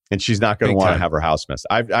 Yeah. And she's not going to want to have her house messed.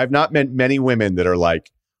 I've not met many women that are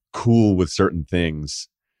like cool with certain things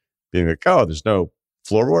being like, oh, there's no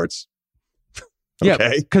floorboards. Yeah,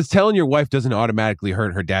 okay. because telling your wife doesn't automatically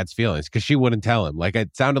hurt her dad's feelings because she wouldn't tell him. Like,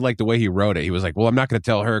 it sounded like the way he wrote it. He was like, well, I'm not going to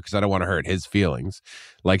tell her because I don't want to hurt his feelings.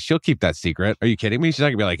 Like, she'll keep that secret. Are you kidding me? She's not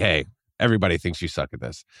going to be like, hey, everybody thinks you suck at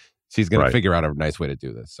this. She's going to figure out a nice way to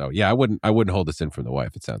do this. So, yeah, I wouldn't hold this in from the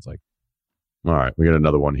wife, it sounds like. All right. We got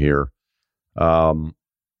another one here. He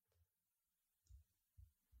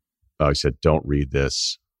said, don't read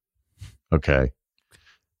this. Okay.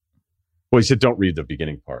 Well, he said, don't read the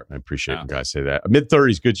beginning part. I appreciate when guys say that.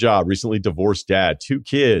 Mid-30s, good job. Recently divorced dad, 2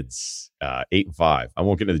 kids, 8 and 5. I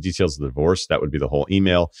won't get into the details of the divorce. That would be the whole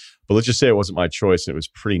email. But let's just say it wasn't my choice. And it was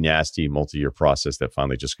a pretty nasty multi-year process that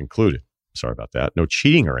finally just concluded. Sorry about that. No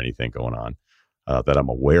cheating or anything going on that I'm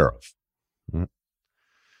aware of. All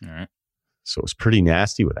right. So it was pretty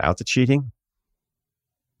nasty without the cheating.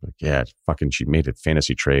 Like, yeah, she made a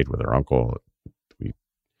fantasy trade with her uncle. We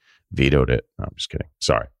vetoed it. No, I'm just kidding.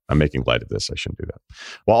 Sorry. I'm making light of this. I shouldn't do that.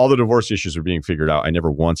 While all the divorce issues are being figured out, I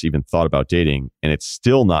never once even thought about dating, and it's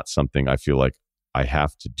still not something I feel like I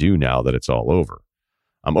have to do now that it's all over.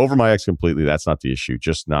 I'm over my ex completely. That's not the issue.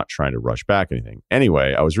 Just not trying to rush back anything.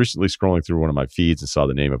 Anyway, I was recently scrolling through one of my feeds and saw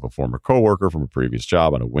the name of a former coworker from a previous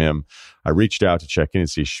job on a whim. I reached out to check in and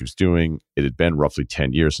see how she was doing. It had been roughly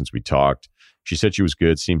 10 years since we talked. She said she was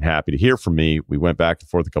good, seemed happy to hear from me. We went back and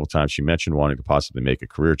forth a couple times. She mentioned wanting to possibly make a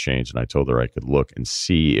career change, and I told her I could look and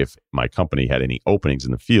see if my company had any openings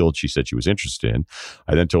in the field she said she was interested in.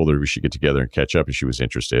 I then told her we should get together and catch up if she was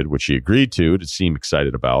interested, which she agreed to seem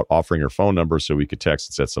excited about, offering her phone number so we could text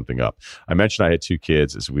and set something up. I mentioned I had 2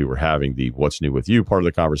 kids as we were having the what's new with you part of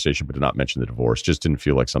the conversation, but did not mention the divorce. Just didn't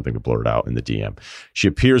feel like something to blurt out in the DM. She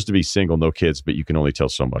appears to be single, no kids, but you can only tell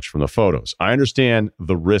so much from the photos. I understand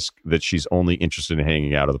the risk that she's only interested in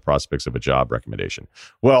hanging out of the prospects of a job recommendation.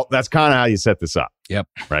 Well, that's kind of how you set this up. Yep.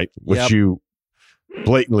 Right? Which you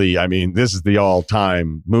blatantly, I mean, this is the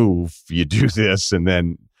all-time move. You do this, and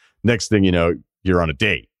then next thing you know, you're on a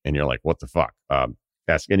date, and you're like, what the fuck?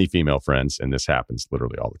 Ask any female friends, and this happens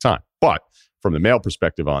literally all the time. But from the male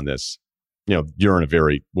perspective on this, you're in a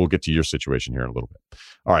very, we'll get to your situation here in a little bit.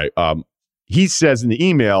 All right. He says in the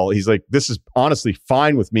email, he's like, this is honestly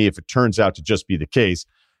fine with me if it turns out to just be the case.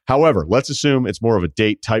 However, let's assume it's more of a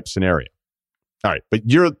date type scenario. All right. But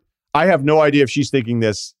I have no idea if she's thinking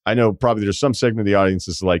this. I know probably there's some segment of the audience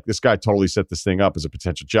that's like, this guy totally set this thing up as a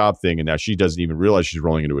potential job thing, and now she doesn't even realize she's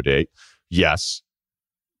rolling into a date. Yes.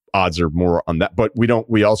 Odds are more on that. But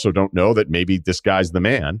we also don't know that maybe this guy's the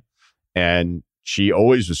man, and she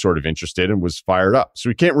always was sort of interested and was fired up. So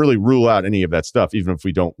we can't really rule out any of that stuff, even if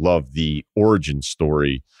we don't love the origin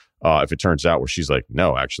story. If it turns out where she's like,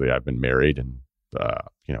 no, actually, I've been married, and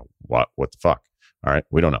what the fuck? All right,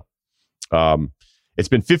 we don't know. It's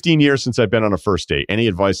been 15 years since I've been on a first date. Any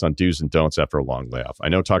advice on do's and don'ts after a long layoff? I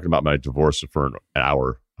know talking about my divorce for an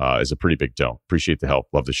hour is a pretty big don't. Appreciate the help.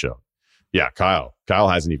 Love the show. Yeah, Kyle. Kyle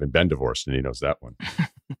hasn't even been divorced, and he knows that one.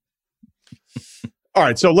 All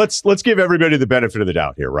right, so let's give everybody the benefit of the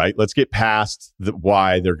doubt here, right? Let's get past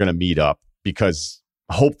why they're going to meet up, because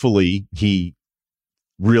hopefully he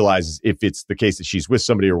realizes if it's the case that she's with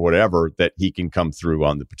somebody or whatever, that he can come through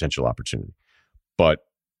on the potential opportunity. But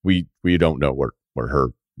we don't know what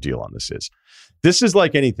her deal on this is. This is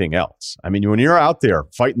like anything else. I mean, when you're out there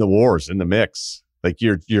fighting the wars in the mix, like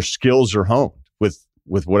your skills are honed with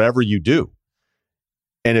whatever you do.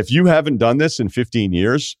 And if you haven't done this in 15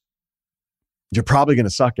 years, you're probably going to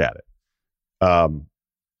suck at it.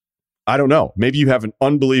 I don't know. Maybe you have an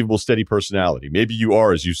unbelievable steady personality. Maybe you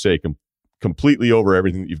are, as you say, completely over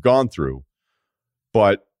everything that you've gone through.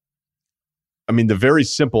 But I mean, the very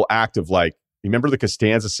simple act of like, you remember the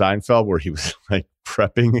Costanza Seinfeld where he was like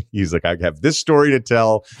prepping? He's like, I have this story to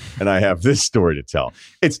tell and I have this story to tell.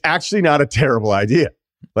 It's actually not a terrible idea.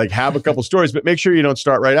 Like, have a couple stories, but make sure you don't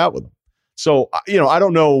start right out with them. So, I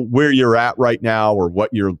don't know where you're at right now or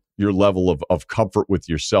what your level of comfort with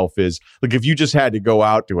yourself is. Like, if you just had to go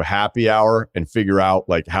out to a happy hour and figure out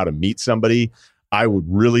like how to meet somebody, I would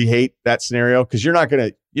really hate that scenario, because you're not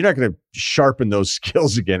gonna sharpen those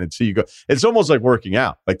skills again until you go. It's almost like working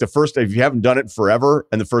out. Like the first, if you haven't done it forever,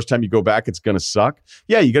 and the first time you go back, it's gonna suck.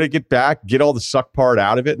 Yeah, you got to get back, get all the suck part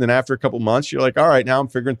out of it, and then after a couple months, you're like, all right, now I'm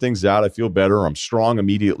figuring things out. I feel better. I'm strong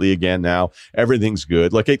immediately again. Now everything's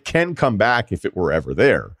good. Like, it can come back if it were ever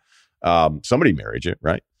there. Somebody married you,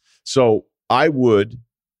 right? So I would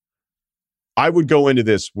go into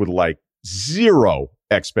this with like zero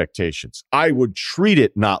expectations. I would treat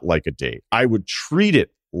it not like a date. I would treat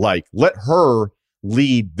it like, let her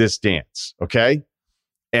lead this dance. Okay.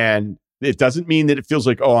 And it doesn't mean that it feels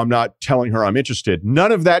like, oh, I'm not telling her I'm interested.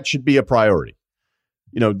 None of that should be a priority.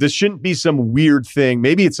 This shouldn't be some weird thing.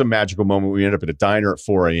 Maybe it's a magical moment when you end up at a diner at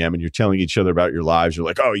 4 a.m. and you're telling each other about your lives. You're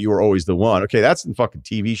like, oh, you were always the one. Okay. That's in fucking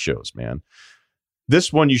TV shows, man.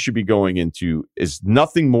 This one you should be going into is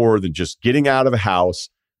nothing more than just getting out of a house,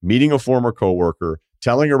 meeting a former coworker,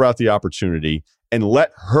 telling her about the opportunity, and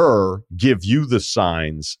let her give you the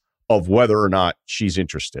signs of whether or not she's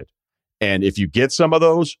interested. And if you get some of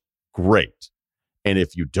those, great. And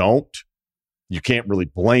if you don't, you can't really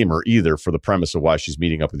blame her either for the premise of why she's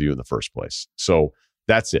meeting up with you in the first place. So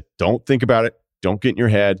that's it. Don't think about it. Don't get in your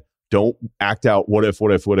head. Don't act out what if.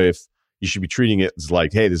 You should be treating it as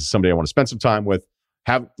like, hey, this is somebody I want to spend some time with.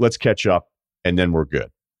 Let's catch up, and then we're good.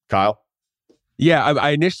 Kyle? Yeah, I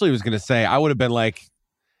initially was going to say, I would have been like,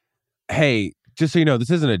 hey, just so you know, this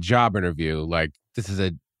isn't a job interview. Like, this is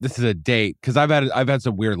a date, because I've had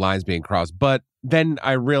some weird lines being crossed. But then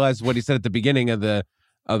I realized what he said at the beginning of the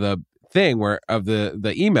thing,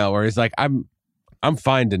 the email, where he's like, I'm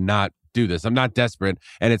fine to not do this. I'm not desperate.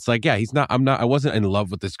 And it's like, yeah, I wasn't in love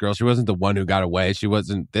with this girl. She wasn't the one who got away. She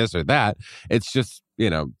wasn't this or that. It's just,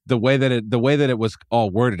 the way that it was all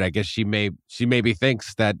worded, I guess she maybe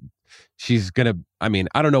thinks that she's gonna, I mean,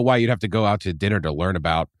 I don't know why you'd have to go out to dinner to learn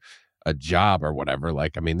about a job or whatever.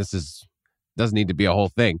 Like, I mean, this is doesn't need to be a whole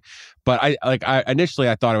thing. But I initially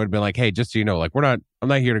I thought it would have been like, hey, just so you know, like I'm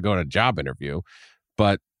not here to go on a job interview.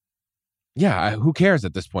 But yeah, who cares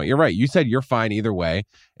at this point? You're right. You said you're fine either way.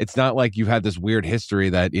 It's not like you've had this weird history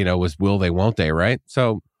that, was will they, won't they, right?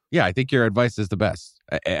 So yeah, I think your advice is the best.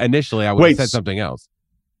 Initially, I would have said something else.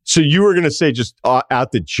 So you were going to say just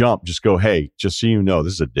at the jump, just go, hey, just so you know,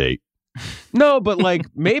 this is a date. No, but like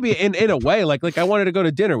maybe in a way, like I wanted to go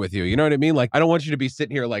to dinner with you. You know what I mean? Like I don't want you to be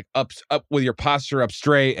sitting here like up with your posture up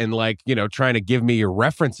straight and like, trying to give me your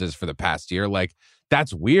references for the past year. Like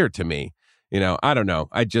that's weird to me. I don't know.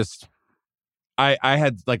 I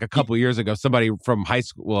had like a couple years ago, somebody from high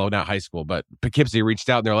school, well, not high school, but Poughkeepsie reached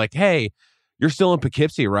out and they're like, hey, you're still in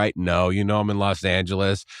Poughkeepsie, right? No, I'm in Los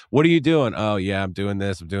Angeles. What are you doing? Oh, yeah, I'm doing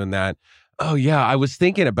this. I'm doing that. Oh, yeah, I was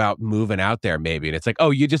thinking about moving out there maybe. And it's like, oh,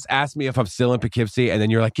 you just asked me if I'm still in Poughkeepsie. And then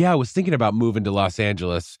you're like, yeah, I was thinking about moving to Los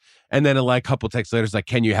Angeles. And then like a couple texts later, it's like,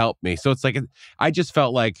 can you help me? So it's like, I just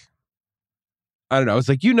felt like, I don't know. It's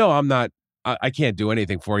like, I'm not, I can't do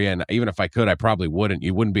anything for you. And even if I could, I probably wouldn't.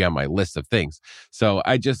 You wouldn't be on my list of things. So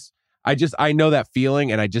I know that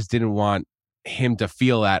feeling. And I just didn't want him to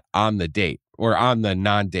feel that on the date or on the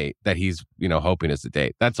non-date that he's, hoping is the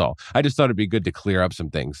date. That's all. I just thought it'd be good to clear up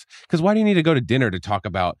some things. Because why do you need to go to dinner to talk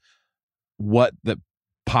about what the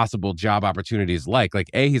possible job opportunity is like?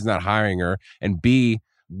 Like, A, he's not hiring her. And B,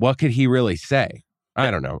 what could he really say?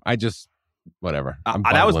 I don't know. Whatever.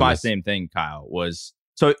 That was my same thing, Kyle, was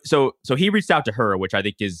so he reached out to her, which I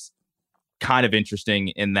think is kind of interesting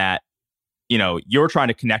in that, you're trying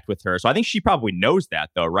to connect with her. So I think she probably knows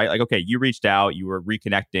that though, right? Like, okay, you reached out, you were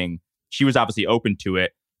reconnecting. She was obviously open to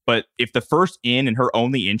it. But if the first in and her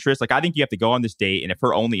only interest, like I think you have to go on this date. And if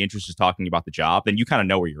her only interest is talking about the job, then you kind of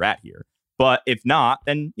know where you're at here. But if not,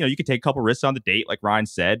 then, you could take a couple risks on the date. Like Ryan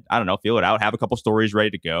said, I don't know, feel it out, have a couple stories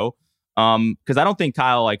ready to go. Because I don't think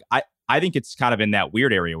Kyle, like I think it's kind of in that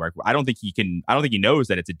weird area where I don't think he knows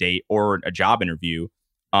that it's a date or a job interview.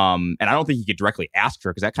 And I don't think he could directly ask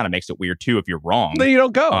her because that kind of makes it weird too if you're wrong. Then you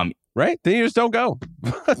don't go, right? Then you just don't go.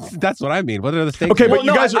 That's what I mean. What are the stakes? Okay, but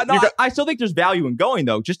I still think there's value in going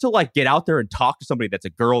though, just to like get out there and talk to somebody that's a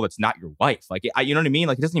girl that's not your wife. Like, you know what I mean?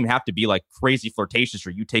 Like, it doesn't even have to be like crazy flirtatious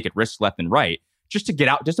or you taking risks left and right. Just to get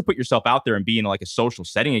out, just to put yourself out there and be in like a social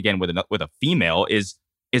setting again with a female is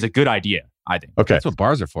a good idea, I think. Okay, that's what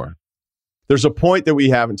bars are for. There's a point that we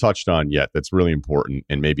haven't touched on yet that's really important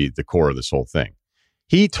and maybe the core of this whole thing.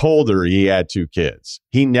 He told her he had 2 kids.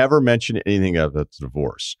 He never mentioned anything of a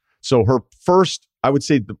divorce. So her first, I would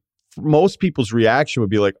say most people's reaction would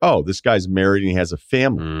be like, oh, this guy's married and he has a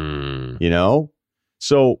family,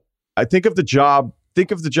 So I think of the jobs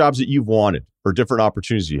that you've wanted or different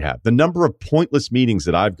opportunities you have. The number of pointless meetings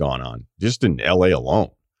that I've gone on just in LA alone,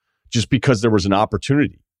 just because there was an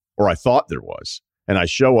opportunity or I thought there was. And I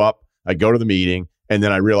show up, I go to the meeting, and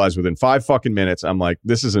then I realize within 5 fucking minutes, I'm like,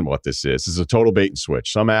 this isn't what this is. This is a total bait and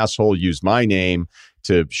switch. Some asshole used my name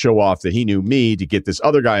to show off that he knew me to get this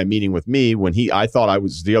other guy a meeting with me when I thought I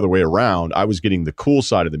was the other way around. I was getting the cool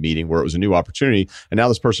side of the meeting where it was a new opportunity. And now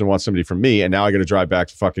this person wants somebody from me. And now I got to drive back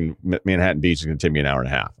to fucking Manhattan Beach. It's going to take me an hour and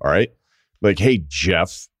a half. All right. Like, hey,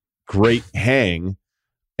 Jeff, great hang.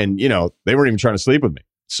 And, they weren't even trying to sleep with me.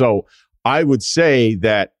 So I would say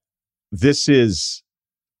that this is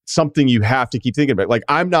something you have to keep thinking about. Like,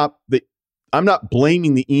 I'm not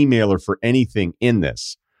blaming the emailer for anything in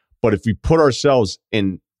this, but if we put ourselves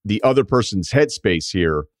in the other person's headspace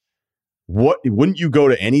here, wouldn't you go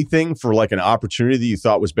to anything for like an opportunity that you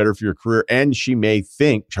thought was better for your career? And she may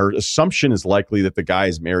think her assumption is likely that the guy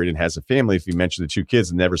is married and has a family. If he mentioned the 2 kids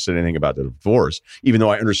and never said anything about the divorce, even though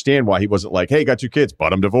I understand why he wasn't like, hey, got 2 kids,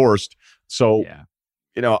 but I'm divorced. So,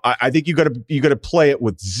 I think you got to play it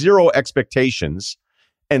with zero expectations.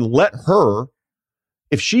 And let her,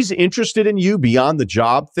 if she's interested in you beyond the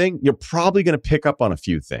job thing, you're probably going to pick up on a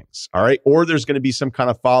few things. All right. Or there's going to be some kind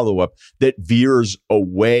of follow-up that veers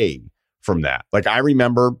away from that. Like I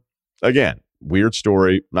remember, again, weird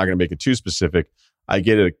story. I'm not going to make it too specific. I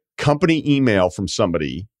get a company email from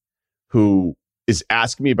somebody who is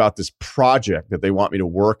asking me about this project that they want me to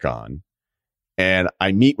work on. And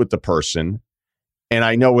I meet with the person and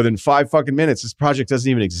I know within 5 fucking minutes, this project doesn't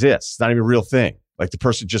even exist. It's not even a real thing. Like the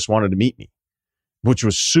person just wanted to meet me, which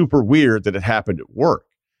was super weird that it happened at work.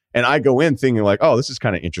 And I go in thinking like, oh, this is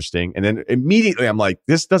kind of interesting. And then immediately I'm like,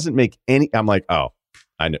 this doesn't make any, I'm like, oh,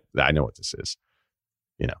 I know what this is,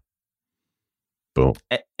 boom.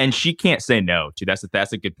 And she can't say no too.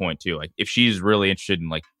 That's a good point too. Like if she's really interested in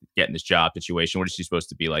like getting this job situation, what is she supposed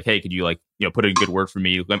to be like? Hey, could you like, put in a good word for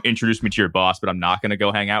me? Introduce me to your boss, but I'm not going to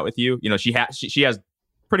go hang out with you. She has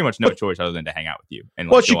pretty much no choice other than to hang out with you.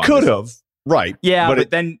 And well, she could have. Right. Yeah, but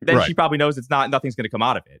then right. she probably knows nothing's going to come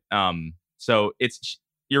out of it. So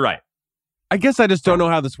you're right. I guess I just don't know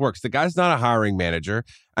how this works. The guy's not a hiring manager.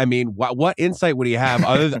 I mean, what insight would he have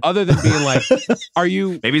other than being like, "Are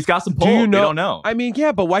you?" Maybe he's got some pull. You know? We don't know. I mean,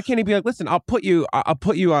 yeah, but why can't he be like, "Listen, I'll put you.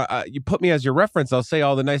 You put me as your reference. I'll say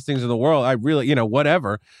all the nice things in the world. I really,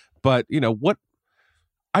 whatever. But what?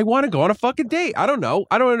 I want to go on a fucking date. I don't know.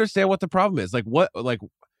 I don't understand what the problem is. Like, what? Like,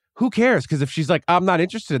 who cares? Because if she's like, I'm not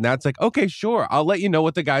interested in that, it's like, okay, sure, I'll let you know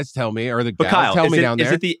what the guys tell me or the guys tell me down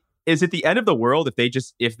there. Is it the end of the world if they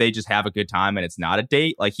just have a good time and it's not a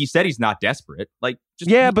date? Like he said, he's not desperate. Like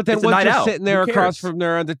but then once you're sitting there across from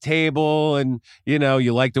her on the table, and you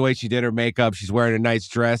like the way she did her makeup, she's wearing a nice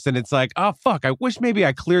dress, and it's like, oh fuck, I wish maybe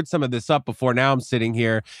I cleared some of this up before now I'm sitting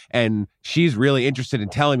here and she's really interested in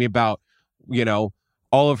telling me about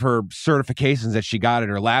all of her certifications that she got at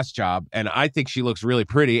her last job. And I think she looks really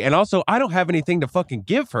pretty. And also, I don't have anything to fucking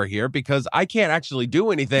give her here because I can't actually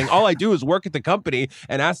do anything. All I do is work at the company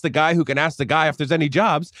and ask the guy who can ask the guy if there's any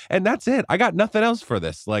jobs. And that's it. I got nothing else for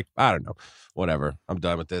this. Like, I don't know. Whatever. I'm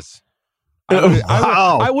done with this.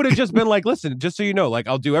 I would have just been like, listen, just so you know, like,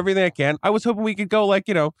 I'll do everything I can. I was hoping we could go, like,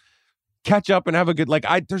 catch up and have a good, like,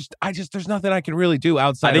 there's nothing I can really do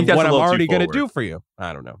outside of what I'm already going to do for you.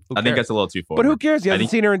 I don't know. I think that's a little too forward. But who cares? He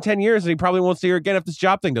hasn't seen her in 10 years and he probably won't see her again if this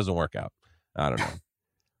job thing doesn't work out. I don't know.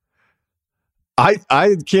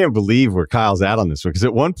 I can't believe where Kyle's at on this one, because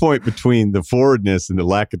at one point between the forwardness and the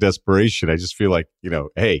lack of desperation, I just feel like,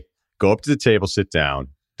 hey, go up to the table, sit down,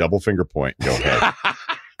 double finger point, go ahead.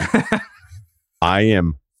 I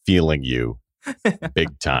am feeling you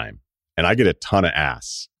big time. And I get a ton of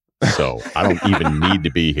ass. So I don't even need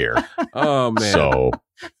to be here. Oh, man. So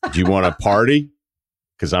do you want to party?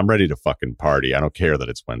 Because I'm ready to fucking party. I don't care that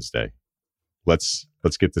it's Wednesday. Let's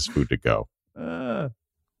get this food to go.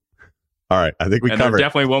 All right. I think we covered. There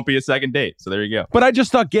definitely won't be a second date. So there you go. But I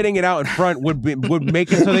just thought getting it out in front would make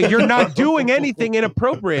it so that you're not doing anything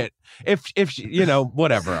inappropriate. If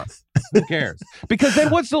whatever. Who cares? Because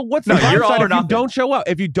then what's the downside if you don't show up?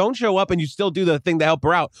 If you don't show up and you still do the thing to help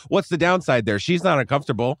her out, what's the downside there? She's not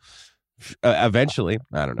uncomfortable. Eventually,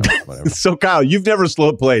 I don't know. Whatever. So Kyle, you've never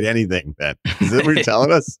slow played anything, then? Is that what you're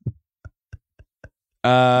telling us? In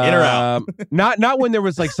or out? Not when there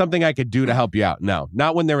was like something I could do to help you out. No,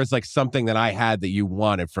 not when there was like something that I had that you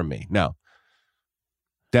wanted from me. No,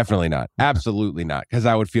 definitely not. Absolutely not. Because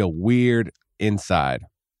I would feel weird inside.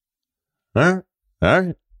 All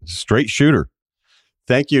right. Straight shooter.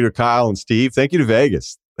 Thank you to Kyle and Steve. Thank you to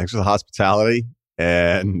Vegas. Thanks for the hospitality.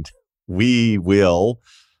 And we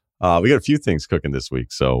got a few things cooking this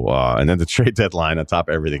week. So, and then the trade deadline on top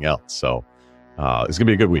of everything else. So it's going to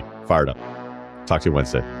be a good week. Fired up. Talk to you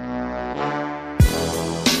Wednesday.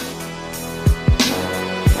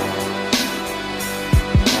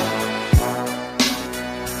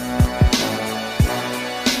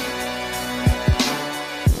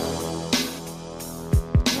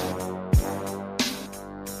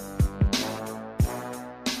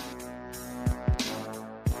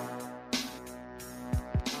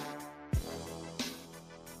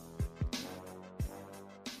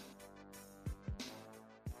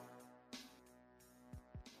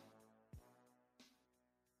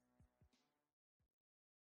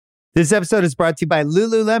 This episode is brought to you by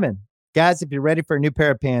Lululemon. Guys, if you're ready for a new pair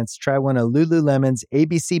of pants, try one of Lululemon's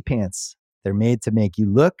ABC pants. They're made to make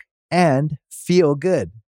you look and feel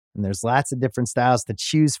good. And there's lots of different styles to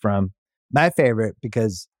choose from. My favorite,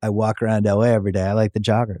 because I walk around LA every day, I like the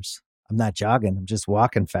joggers. I'm not jogging, I'm just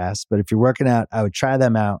walking fast. But if you're working out, I would try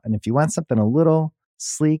them out. And if you want something a little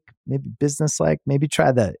sleek, maybe business-like, maybe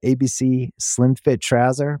try the ABC Slim Fit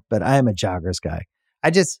trouser. But I am a joggers guy.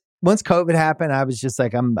 Once COVID happened, I was just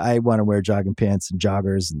like, I want to wear jogging pants and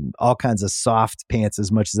joggers and all kinds of soft pants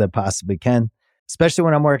as much as I possibly can, especially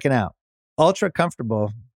when I'm working out. Ultra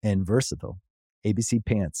comfortable and versatile. ABC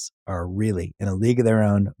pants are really in a league of their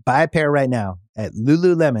own. Buy a pair right now at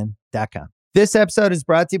lululemon.com. This episode is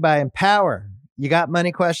brought to you by Empower. You got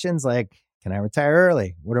money questions like, can I retire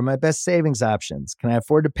early? What are my best savings options? Can I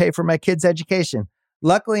afford to pay for my kids' education?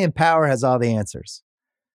 Luckily, Empower has all the answers.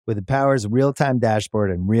 With Empower's real-time dashboard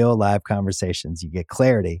and real live conversations, you get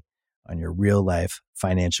clarity on your real-life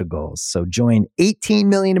financial goals. So join 18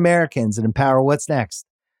 million Americans and empower what's next.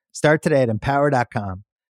 Start today at empower.com.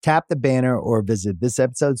 Tap the banner or visit this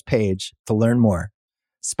episode's page to learn more.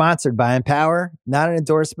 Sponsored by Empower, not an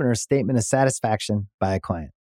endorsement or a statement of satisfaction by a client.